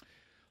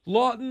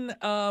 Lawton,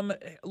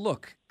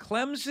 look,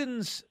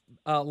 Clemson's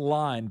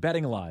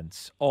betting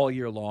lines all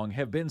year long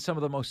have been some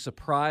of the most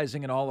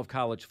surprising in all of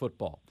college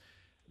football.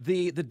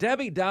 The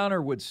Debbie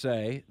Downer would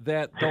say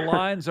that the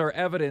lines are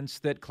evidence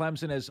that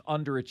Clemson has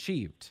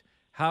underachieved.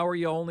 How are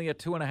you only a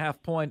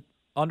 2.5-point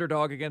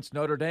underdog against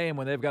Notre Dame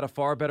when they've got a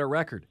far better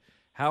record?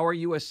 How are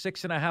you a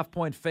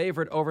 6.5-point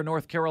favorite over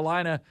North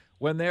Carolina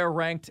when they're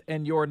ranked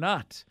and you're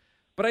not?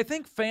 But I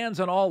think fans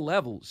on all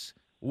levels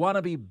want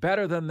to be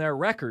better than their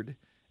record.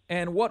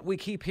 And what we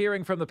keep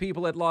hearing from the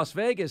people at Las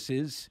Vegas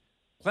is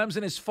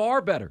Clemson is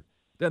far better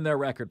than their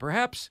record,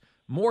 perhaps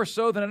more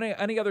so than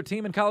any other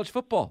team in college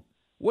football.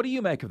 What do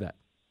you make of that?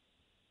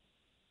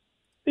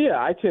 Yeah,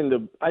 I tend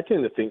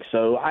to think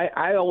so.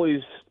 I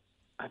always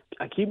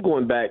keep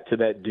going back to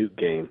that Duke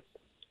game,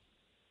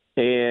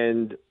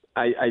 and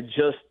I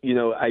just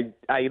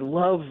I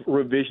love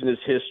revisionist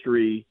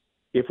history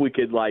if we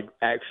could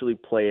actually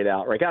play it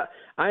out. Like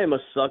I am a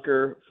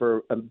sucker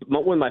for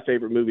one of my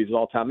favorite movies of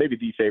all time, maybe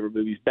the favorite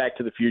movies, Back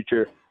to the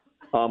Future.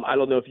 I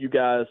don't know if you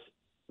guys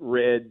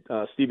read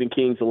Stephen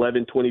King's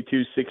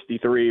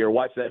 11/22/63 or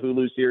watched that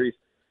Hulu series.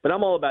 But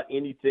I'm all about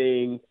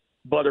anything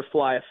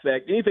butterfly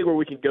effect, anything where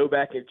we can go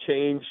back and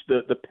change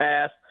the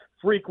past,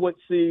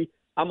 frequency.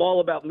 I'm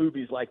all about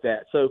movies like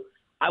that. So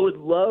I would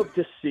love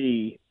to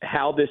see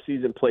how this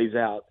season plays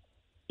out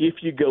if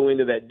you go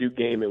into that Duke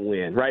game and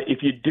win, right? If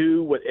you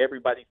do what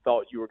everybody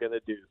thought you were going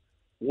to do,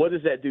 what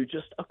does that do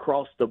just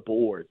across the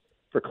board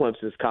for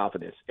Clemson's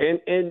confidence?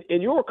 And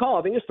you'll recall,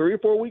 I think it's 3 or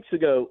 4 weeks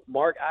ago,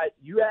 Mark,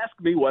 you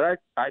asked me what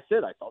I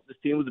said. I thought this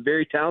team was a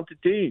very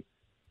talented team.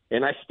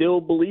 And I still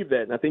believe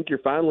that. And I think you're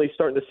finally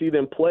starting to see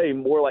them play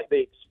more like they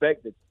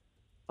expected.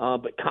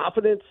 But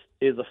confidence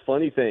is a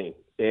funny thing.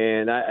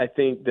 And I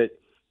think that,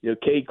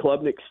 Cade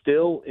Klubnik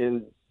still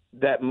in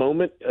that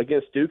moment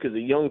against Duke as a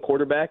young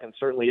quarterback, and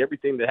certainly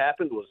everything that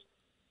happened was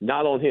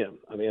not on him.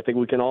 I mean, I think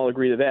we can all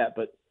agree to that.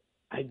 But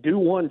I do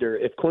wonder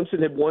if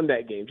Clemson had won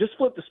that game. Just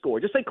flip the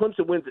score. Just say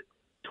Clemson wins it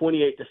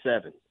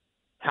 28-7.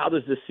 How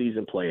does this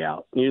season play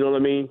out? You know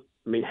what I mean?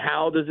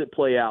 How does it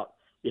play out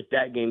if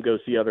that game goes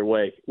the other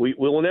way? We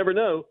will never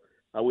know,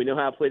 We know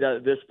how it played out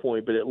at this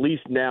point, but at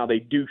least now they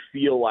do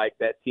feel like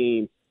that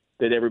team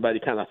that everybody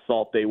kind of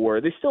thought they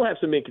were. They still have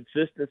some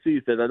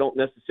inconsistencies that I don't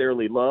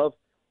necessarily love,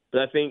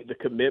 but I think the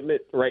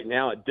commitment right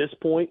now at this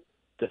point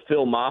to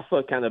Phil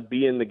Maffa kind of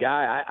being the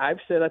guy, I've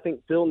said I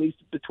think Phil needs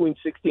between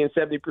 60 and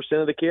 70%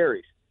 of the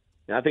carries.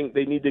 And I think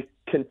they need to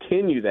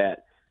continue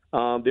that.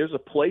 There's a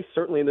place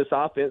certainly in this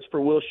offense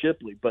for Will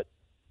Shipley, but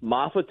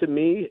Maffa to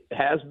me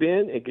has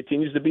been and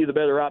continues to be the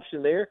better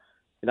option there.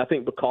 And I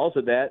think because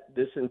of that,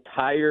 this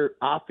entire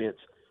offense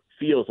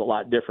feels a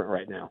lot different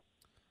right now.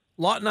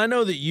 Lawton, I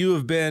know that you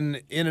have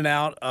been in and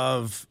out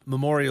of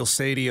Memorial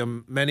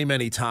Stadium many,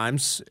 many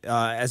times,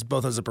 as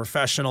both as a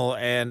professional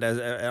and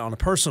on a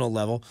personal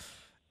level.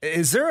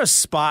 Is there a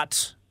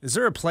spot, is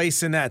there a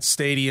place in that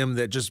stadium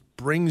that just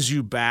brings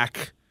you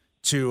back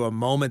to a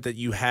moment that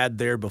you had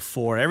there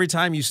before? Every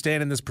time you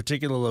stand in this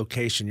particular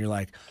location, you're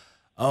like,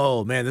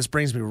 oh, man, this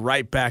brings me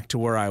right back to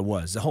where I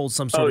was. It holds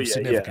some sort of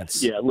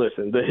significance. Yeah,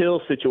 listen, the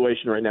Hill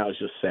situation right now is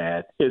just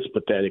sad. It's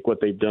pathetic what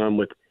they've done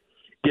with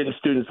getting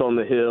students on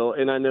the Hill.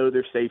 And I know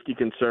there's safety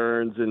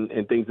concerns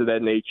and things of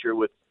that nature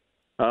with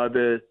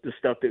the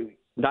stuff that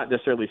not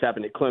necessarily has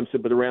happened at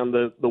Clemson, but around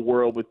the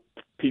world with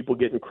people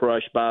getting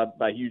crushed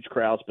by huge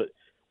crowds. But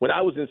when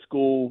I was in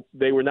school,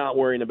 they were not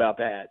worrying about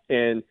that.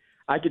 And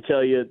I could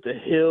tell you the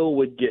Hill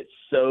would get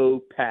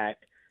so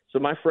packed. So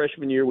my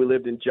freshman year, we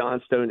lived in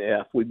Johnstone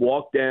F. We'd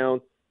walk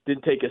down.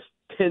 Didn't take us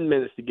 10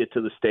 minutes to get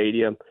to the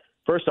stadium.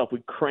 First off,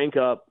 we'd crank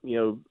up,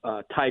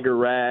 Tiger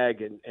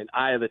Rag and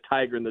Eye of the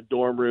Tiger in the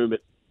dorm room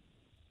at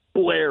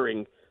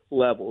blaring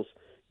levels.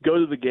 Go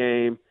to the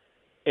game,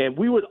 and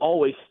we would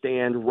always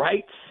stand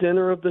right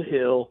center of the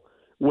hill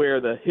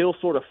where the hill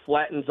sort of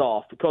flattens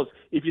off. Because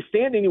if you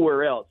stand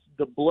anywhere else,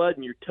 the blood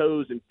in your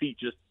toes and feet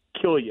just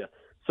kill you.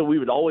 So we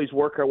would always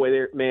work our way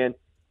there. Man,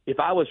 if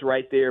I was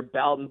right there,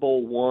 Bowden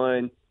Bowl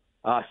won.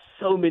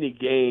 So many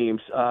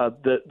games.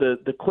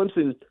 The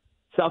Clemson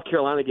South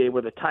Carolina game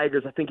where the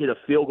Tigers, I think, hit a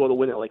field goal to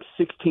win it like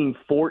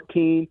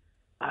 16-14.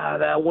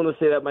 I want to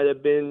say that might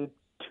have been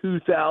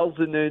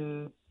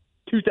 2000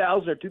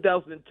 or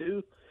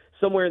 2002,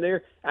 somewhere in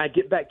there. I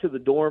get back to the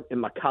dorm,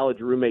 and my college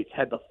roommates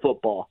had the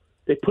football.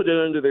 They put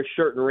it under their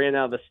shirt and ran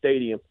out of the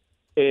stadium.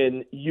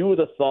 And you would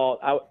have thought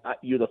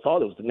it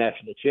was the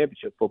national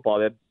championship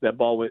football. That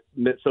ball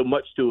meant so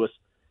much to us.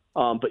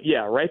 But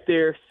yeah, right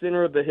there,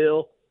 center of the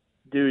hill.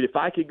 Dude, if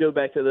I could go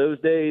back to those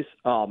days,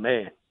 oh,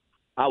 man,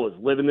 I was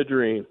living the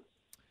dream.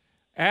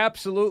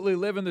 Absolutely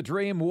living the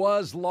dream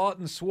was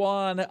Lawton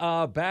Swann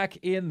back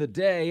in the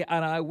day.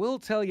 And I will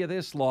tell you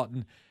this,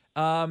 Lawton,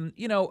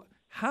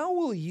 how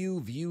will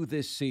you view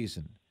this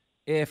season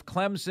if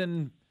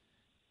Clemson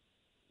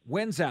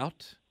wins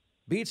out,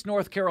 beats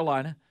North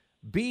Carolina,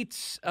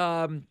 beats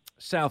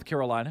South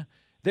Carolina?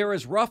 There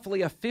is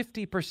roughly a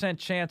 50%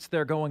 chance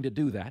they're going to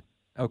do that,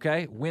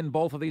 okay? Win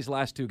both of these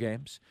last two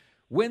games.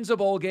 Wins a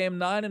bowl game,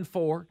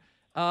 9-4.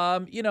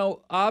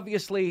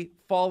 Obviously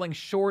falling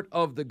short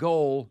of the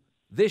goal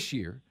this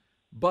year.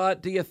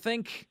 But do you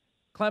think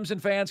Clemson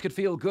fans could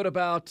feel good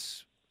about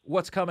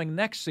what's coming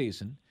next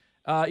season?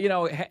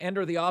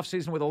 Enter the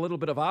offseason with a little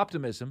bit of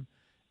optimism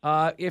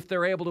if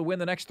they're able to win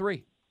the next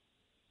three?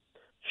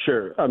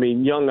 Sure. I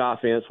mean, young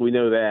offense, we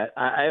know that.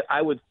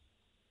 I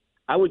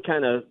would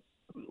kind of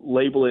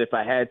label it, if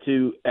I had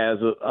to, as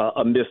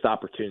a missed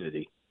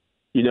opportunity.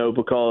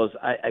 Because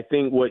I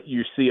think what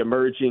you see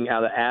emerging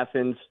out of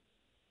Athens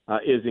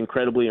is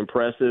incredibly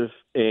impressive.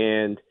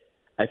 And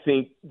I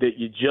think that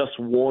you just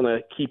want to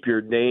keep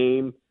your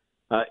name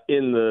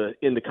in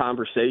the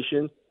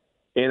conversation.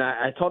 And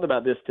I talked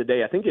about this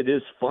today. I think it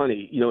is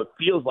funny. It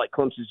feels like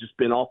Clemson's just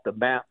been off the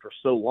map for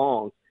so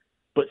long.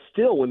 But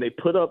still, when they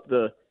put up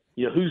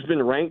who's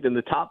been ranked in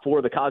the top four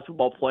of the college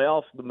football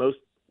playoffs the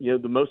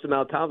most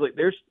amount of times, like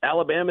there's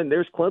Alabama and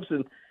there's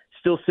Clemson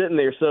still sitting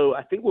there. So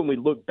I think when we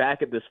look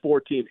back at this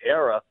 4-team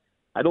era,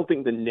 I don't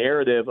think the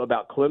narrative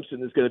about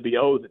Clemson is going to be,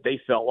 that they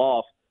fell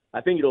off.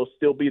 I think it'll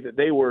still be that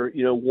they were,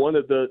 one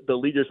of the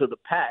leaders of the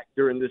pack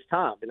during this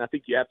time. And I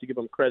think you have to give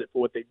them credit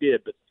for what they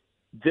did. But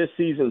this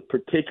season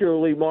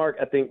particularly, Mark,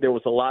 I think there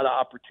was a lot of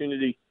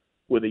opportunity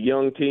with a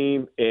young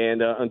team.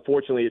 And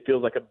unfortunately, it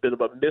feels like a bit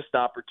of a missed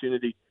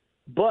opportunity.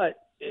 But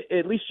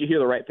at least you hear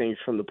the right things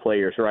from the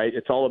players, right?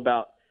 It's all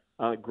about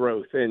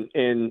growth.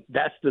 And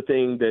that's the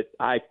thing that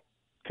I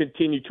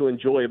continue to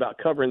enjoy about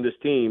covering this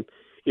team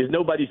is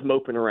nobody's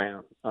moping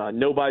around.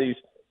 Nobody's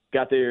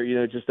got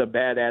their, just a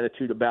bad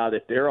attitude about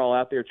it. They're all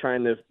out there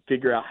trying to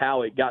figure out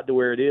how it got to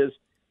where it is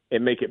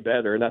and make it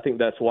better. And I think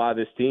that's why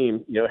this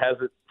team,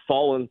 hasn't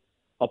fallen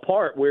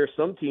apart, where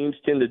some teams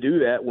tend to do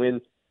that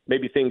when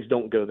maybe things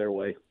don't go their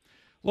way.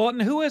 Lawton,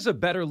 who has a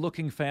better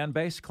looking fan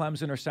base,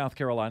 Clemson or South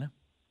Carolina?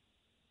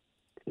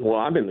 Well,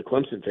 I'm in the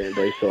Clemson fan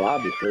base, so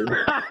obviously.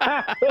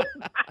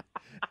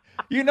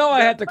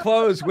 I had to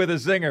close with a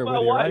zinger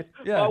with you, right?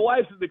 Yeah. My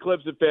wife's in the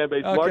Clemson fan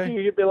base. Okay. Mark, you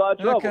can get me a lot of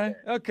trouble.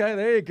 Okay,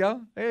 there you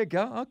go.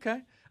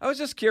 Okay. I was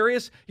just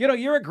curious.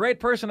 You're a great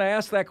person to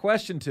ask that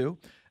question to.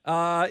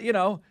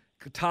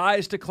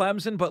 Ties to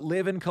Clemson but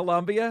live in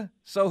Columbia.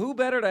 So who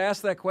better to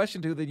ask that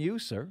question to than you,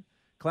 sir?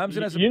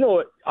 Clemson has you know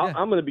what?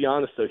 I'm going to be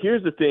honest, though.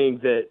 Here's the thing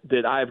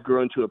that I've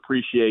grown to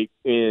appreciate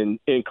in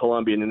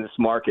Columbia and in this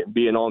market,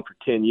 being on for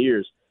 10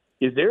 years,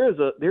 is there's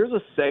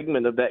a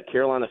segment of that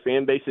Carolina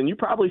fan base, and you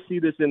probably see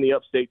this in the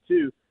upstate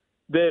too,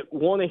 that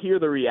want to hear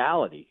the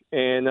reality.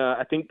 And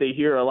I think they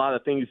hear a lot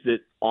of things that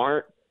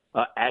aren't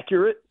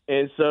accurate.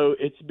 And so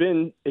it's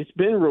been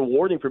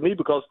rewarding for me,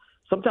 because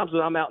sometimes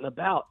when I'm out and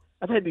about,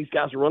 I've had these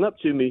guys run up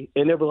to me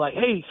and they'll be like,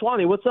 "Hey,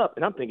 Swanee, what's up?"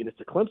 And I'm thinking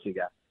it's a Clemson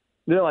guy.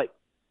 And they're like,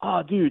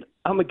 "Oh, dude,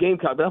 I'm a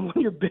Gamecock, but I'm one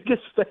of your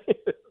biggest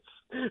fans."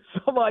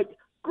 So I'm like,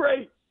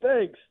 "Great,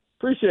 thanks,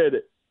 appreciate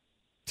it."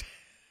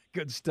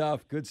 Good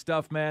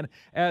stuff, man.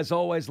 As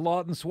always,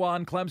 Lawton,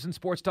 Swann,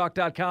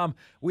 ClemsonSportsTalk.com.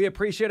 We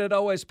appreciate it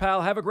always,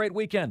 pal. Have a great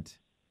weekend.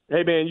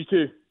 Hey, man, you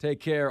too.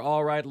 Take care.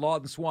 All right,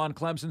 Lawton, Swann,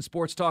 Clemson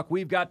Sports Talk.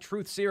 We've got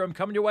Truth Serum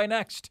coming your way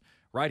next,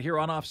 right here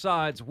on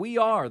Offsides. We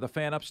are the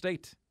Fan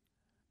Upstate.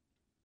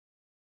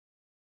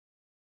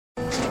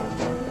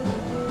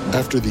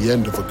 After the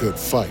end of a good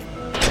fight,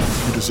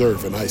 you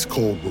deserve an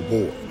ice-cold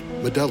reward.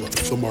 Modelo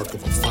is the mark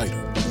of a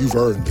fighter. You've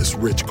earned this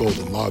rich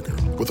golden lager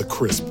with a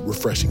crisp,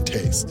 refreshing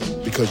taste.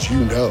 Because you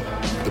know,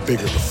 the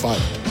bigger the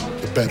fight,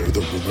 the better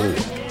the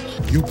reward.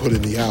 You put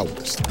in the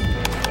hours,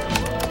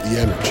 the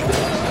energy,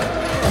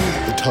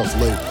 the tough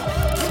labor.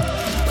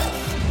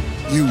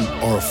 You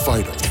are a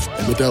fighter,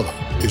 and Modelo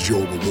is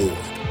your reward.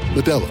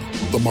 Modelo,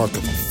 the mark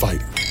of a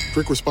fighter.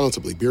 Drink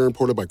responsibly. Beer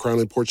imported by Crown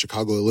Imports,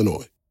 Chicago,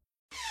 Illinois.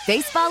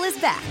 Baseball is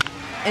back,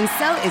 and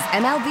so is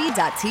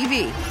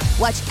MLB.tv.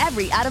 Watch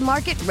every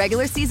out-of-market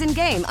regular season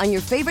game on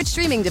your favorite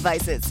streaming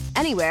devices,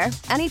 anywhere,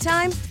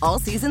 anytime, all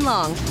season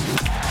long.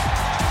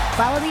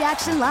 Follow the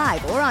action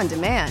live or on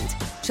demand.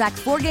 Track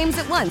 4 games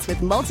at once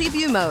with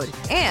multi-view mode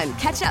and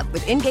catch up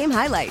with in-game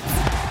highlights.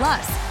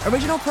 Plus,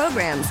 original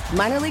programs,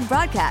 minor league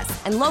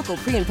broadcasts, and local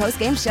pre- and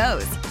post-game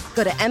shows.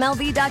 Go to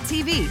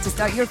MLB.tv to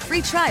start your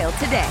free trial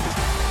today.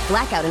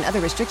 Blackout and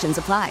other restrictions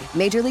apply.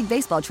 Major League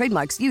Baseball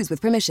trademarks used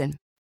with permission.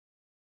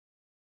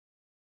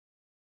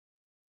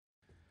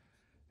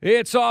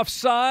 It's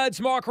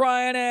Offsides, Mark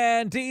Ryan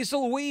and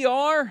Diesel. We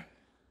are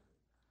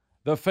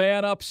the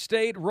Fan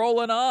Upstate,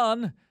 rolling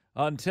on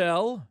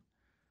until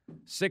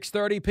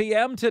 6:30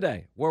 p.m.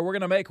 today, where we're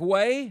going to make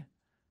way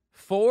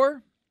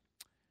for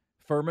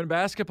Furman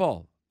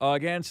basketball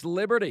against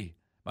Liberty.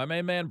 My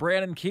main man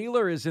Brandon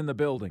Keeler is in the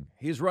building.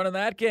 He's running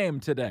that game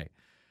today.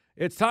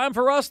 It's time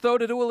for us, though,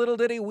 to do a little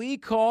ditty we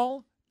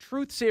call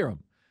Truth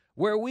Serum,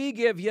 where we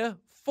give you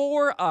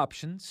 4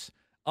 options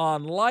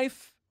on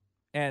life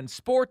and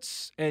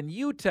sports, and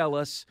you tell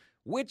us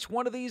which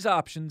one of these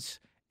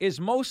options is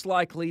most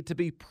likely to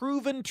be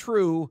proven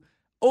true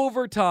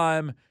over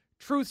time.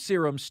 Truth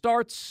Serum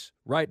starts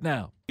right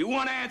now. You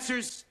want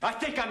answers? I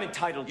think I'm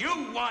entitled. You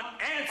want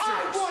answers?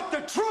 I want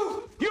the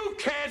truth! You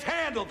can't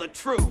handle the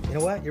truth! You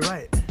know what? You're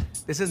right.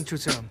 This isn't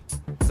Truth Serum,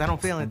 because I don't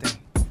feel anything.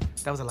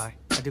 That was a lie.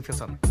 I do feel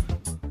something.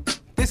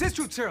 This is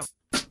Truth Serum.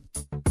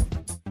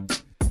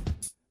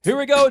 Here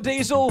we go,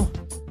 Diesel.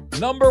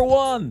 Number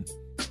 1.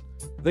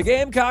 The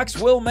Gamecocks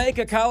will make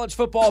a college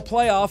football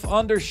playoff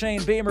under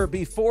Shane Beamer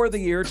before the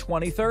year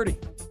 2030.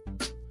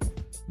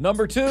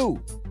 Number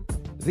 2,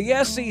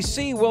 the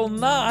SEC will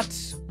not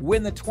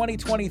win the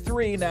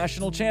 2023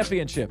 national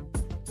championship.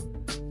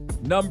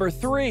 Number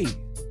 3,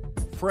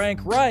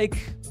 Frank Reich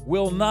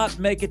will not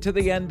make it to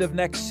the end of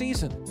next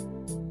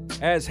season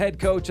as head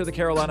coach of the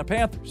Carolina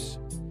Panthers.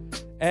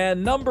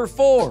 And number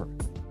 4,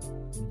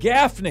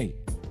 Gaffney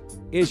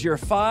is your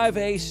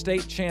 5A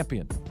state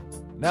champion.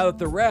 Now that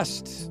the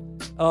rest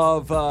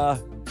of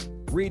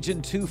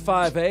Region 2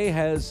 5A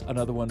has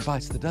another one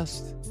bites the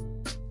dust.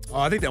 Oh,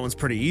 I think that one's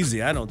pretty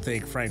easy. I don't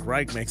think Frank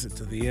Reich makes it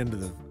to the end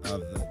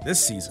of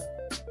this season.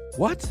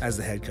 What? As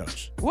the head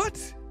coach.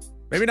 What?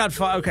 Maybe not.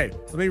 Okay,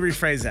 let me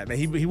rephrase that.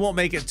 He won't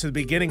make it to the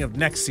beginning of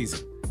next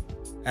season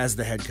as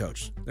the head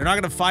coach. They're not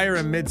going to fire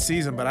him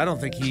mid-season, but I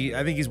think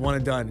he's one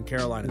and done in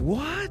Carolina.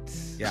 What?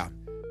 Yeah.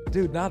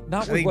 Dude, not I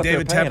with think what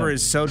David they're paying Tepper him.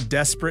 is so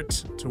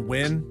desperate to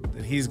win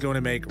that he's going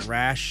to make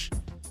rash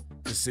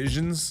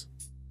decisions.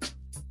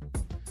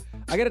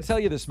 I got to tell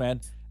you this, man.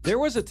 There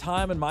was a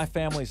time in my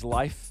family's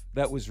life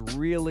that was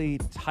really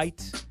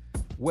tight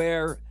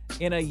where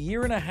in a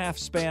 1.5-year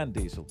span,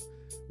 Diesel,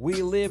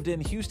 we lived in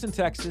Houston,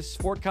 Texas,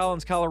 Fort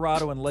Collins,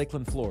 Colorado, and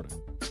Lakeland, Florida.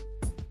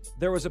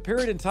 There was a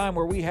period in time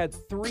where we had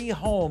 3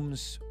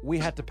 homes we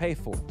had to pay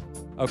for,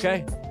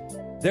 okay?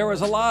 There was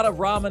a lot of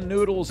ramen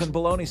noodles and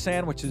bologna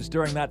sandwiches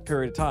during that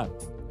period of time,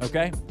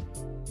 okay?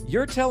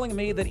 You're telling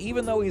me that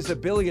even though he's a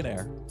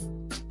billionaire,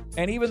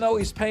 and even though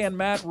he's paying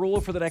Matt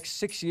Rule for the next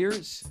 6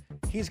 years,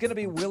 he's going to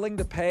be willing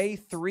to pay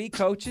 3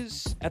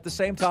 coaches at the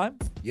same time?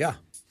 Yeah,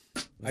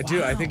 I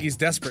do. I think he's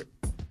desperate.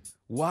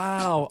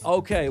 Wow.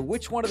 Okay,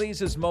 which one of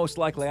these is most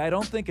likely? I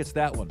don't think it's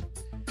that one.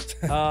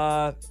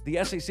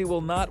 The SEC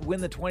will not win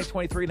the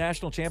 2023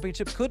 national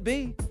championship. Could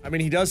be. I mean,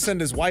 he does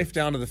send his wife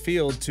down to the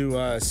field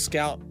to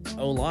scout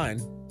O-line.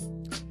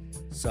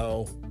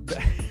 So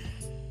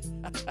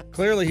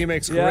Clearly, he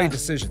makes great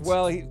decisions.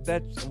 Well,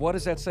 what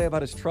does that say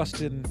about his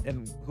trust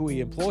in who he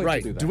employed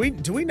to do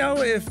that? Do we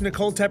know if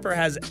Nicole Tepper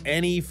has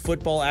any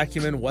football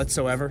acumen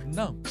whatsoever?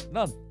 No,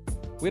 none.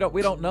 We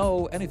don't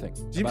know anything.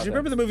 Do you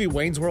remember the movie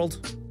Wayne's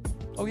World?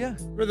 Oh yeah.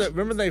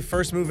 Remember they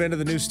first move into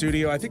the new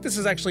studio? I think this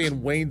is actually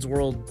in Wayne's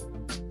World.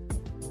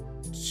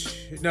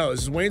 No,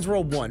 this is Wayne's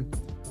World 1,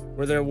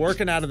 where they're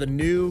working out of the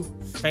new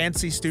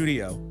fancy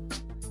studio,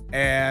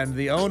 and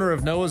the owner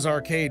of Noah's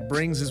Arcade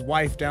brings his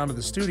wife down to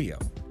the studio,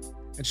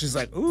 and she's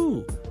like,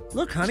 "Ooh,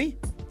 look, honey,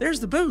 there's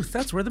the booth.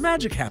 That's where the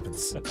magic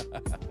happens."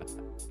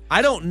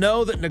 I don't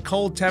know that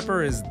Nicole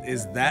Tepper is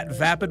that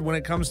vapid when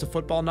it comes to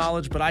football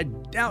knowledge, but I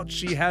doubt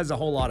she has a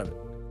whole lot of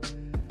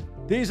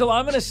it. Diesel,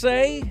 I'm going to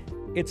say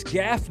it's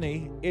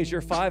Gaffney is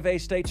your 5A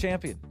state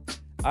champion.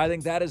 I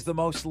think that is the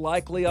most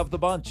likely of the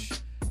bunch.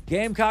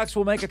 Gamecocks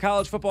will make a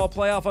college football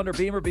playoff under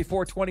Beamer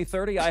before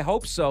 2030. I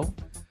hope so.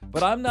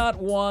 But I'm not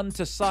one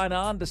to sign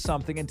on to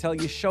something until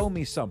you show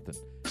me something.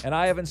 And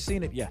I haven't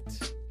seen it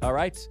yet. All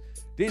right?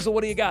 Diesel,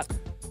 what do you got?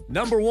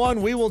 Number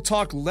 1, we will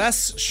talk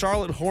less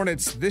Charlotte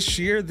Hornets this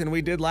year than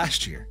we did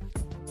last year.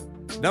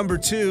 Number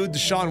 2,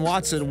 Deshaun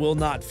Watson will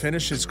not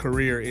finish his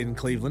career in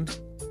Cleveland.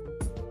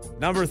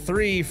 Number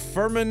 3,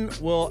 Furman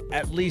will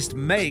at least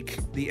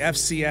make the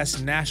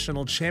FCS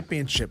National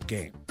Championship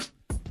game.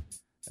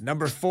 And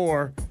number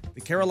 4,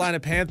 the Carolina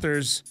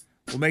Panthers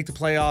will make the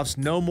playoffs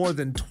no more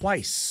than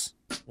twice,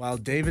 while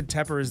David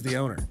Tepper is the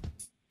owner.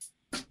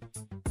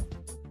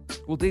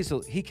 Well,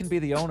 Diesel, he can be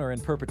the owner in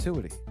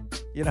perpetuity.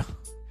 You know?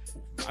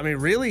 I mean,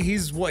 really?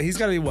 He's got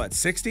to be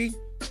 60?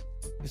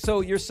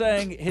 So you're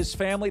saying his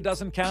family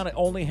doesn't count,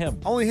 only him?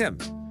 Only him.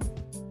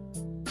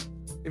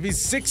 If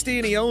he's 60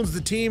 and he owns the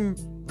team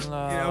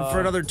for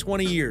another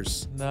 20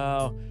 years.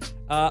 No.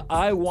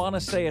 I want to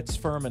say it's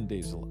Furman,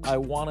 Diesel. I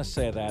want to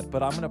say that,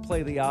 but I'm going to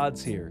play the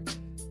odds here.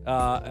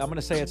 I'm going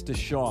to say it's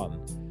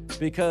Deshaun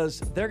because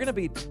they're going to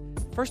be,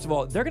 first of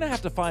all, they're going to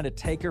have to find a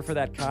taker for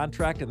that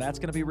contract, and that's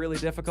going to be really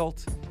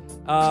difficult.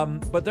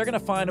 But they're going to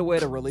find a way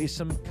to release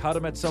him, cut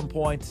him at some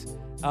point.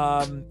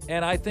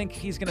 And I think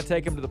he's going to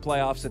take him to the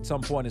playoffs at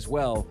some point as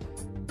well.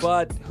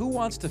 But who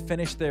wants to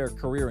finish their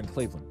career in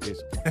Cleveland,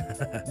 Diesel?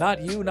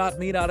 Not you, not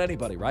me, not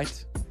anybody,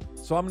 right?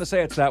 So I'm going to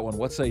say it's that one.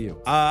 What say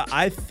you?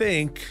 I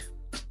think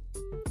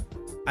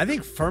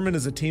Furman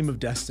is a team of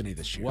destiny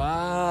this year.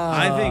 Wow.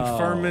 I think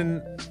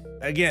Furman,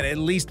 again, at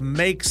least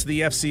makes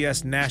the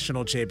FCS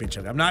National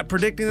Championship. I'm not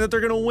predicting that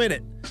they're going to win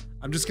it.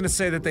 I'm just going to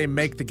say that they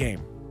make the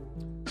game.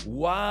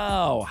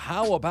 Wow.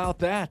 How about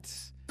that?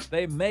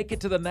 They make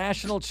it to the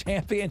National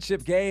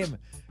Championship game.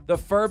 The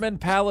Furman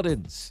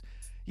Paladins.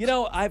 You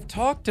know, I've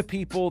talked to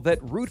people that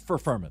root for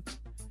Furman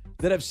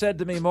that have said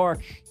to me,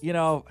 Mark, you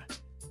know,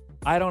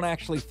 I don't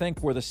actually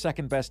think we're the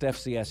second best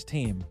FCS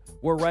team.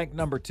 We're ranked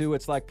number 2.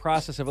 It's like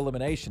process of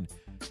elimination,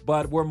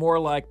 but we're more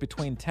like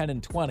between 10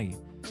 and 20.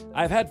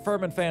 I've had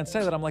Furman fans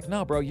say that. I'm like,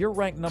 no, bro, you're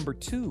ranked number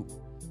 2.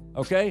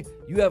 Okay?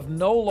 You have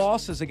no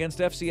losses against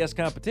FCS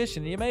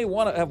competition. You may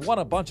have won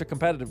a bunch of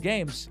competitive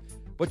games,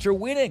 but you're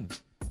winning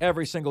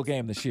every single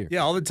game this year.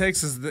 Yeah, all it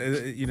takes is,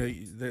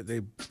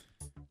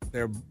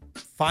 they're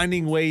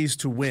finding ways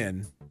to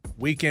win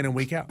week in and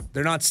week out.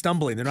 They're not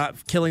stumbling. They're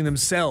not killing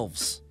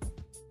themselves.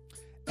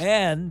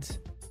 And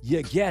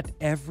you get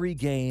every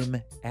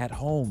game at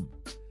home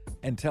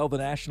until the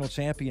national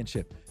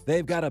championship.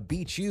 They've got to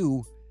beat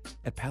you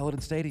at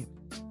Paladin Stadium.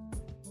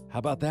 How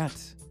about that?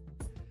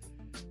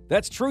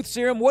 That's Truth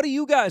Serum. What do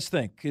you guys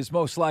think is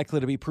most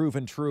likely to be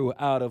proven true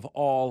out of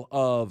all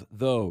of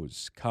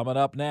those? Coming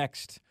up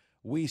next,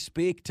 we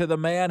speak to the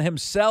man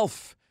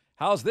himself.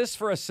 How's this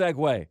for a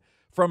segue?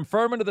 From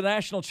Furman to the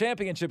national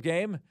championship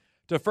game,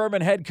 to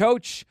Furman head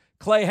coach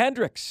Clay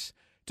Hendricks,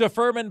 to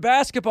Furman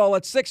basketball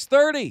at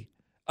 6:30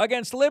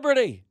 against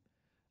Liberty.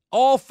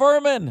 All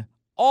Furman,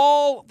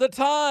 all the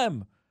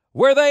time,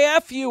 where they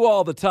F you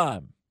all the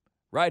time.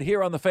 Right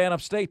here on the Fan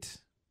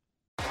Upstate.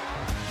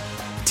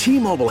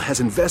 T-Mobile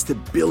has invested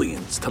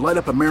billions to light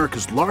up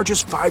America's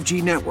largest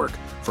 5G network,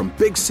 from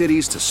big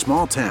cities to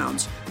small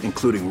towns,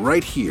 including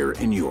right here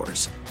in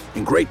yours.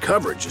 And great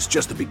coverage is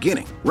just the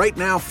beginning. Right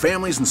now,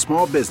 families and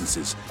small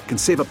businesses can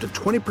save up to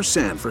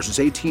 20% versus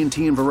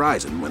AT&T and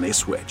Verizon when they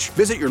switch.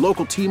 Visit your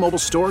local T-Mobile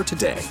store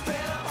today.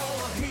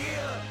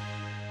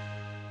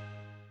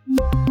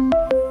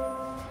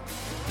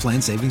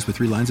 Plan savings with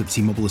 3 lines of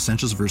T-Mobile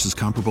Essentials versus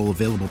comparable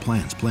available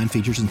plans. Plan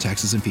features and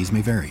taxes and fees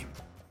may vary.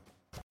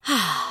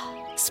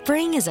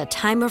 Spring is a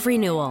time of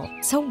renewal,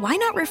 so why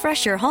not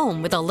refresh your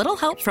home with a little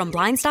help from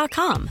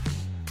Blinds.com?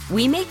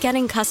 We make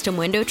getting custom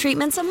window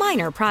treatments a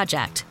minor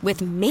project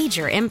with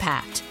major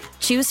impact.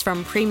 Choose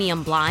from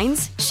premium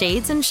blinds,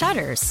 shades, and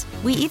shutters.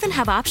 We even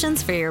have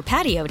options for your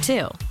patio,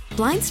 too.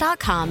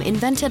 Blinds.com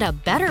invented a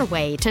better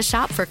way to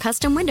shop for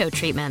custom window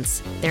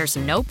treatments. There's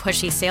no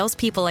pushy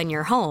salespeople in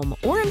your home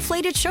or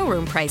inflated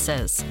showroom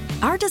prices.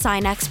 Our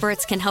design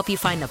experts can help you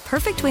find the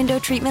perfect window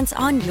treatments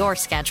on your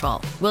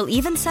schedule. We'll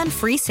even send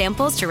free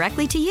samples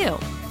directly to you.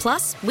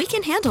 Plus, we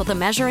can handle the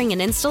measuring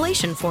and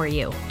installation for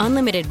you.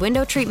 Unlimited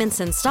window treatments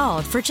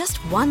installed for just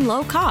one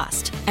low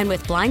cost. And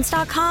with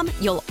Blinds.com,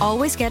 you'll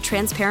always get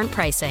transparent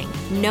pricing.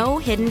 No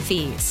hidden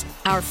fees.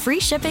 Our free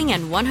shipping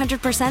and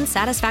 100%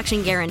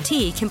 satisfaction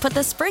guarantee can put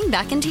the spring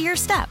back into your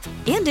step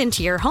and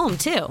into your home,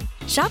 too.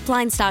 Shop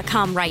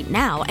Blinds.com right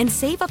now and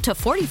save up to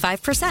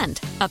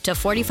 45%. Up to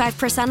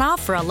 45%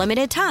 off for a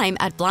limited time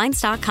at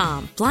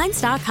Blinds.com.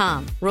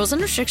 Blinds.com. Rules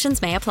and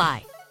restrictions may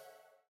apply.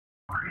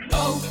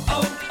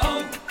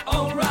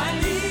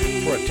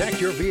 O'Reilly.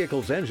 Protect your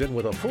vehicle's engine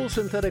with a full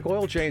synthetic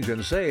oil change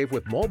and save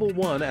with Mobile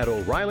One at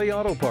O'Reilly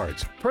Auto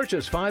Parts.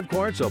 Purchase 5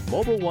 quarts of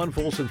Mobile One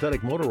full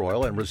synthetic motor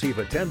oil and receive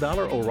a $10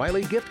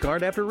 O'Reilly gift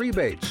card after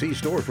rebate. See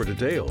store for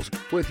details.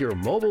 With your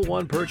Mobile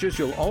One purchase,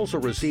 you'll also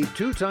receive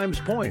 2 times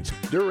points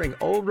during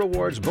O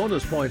Rewards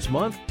Bonus Points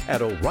Month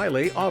at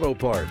O'Reilly Auto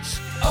Parts.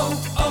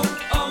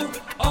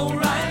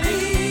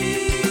 O'Reilly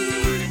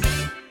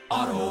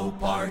Auto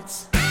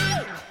Parts.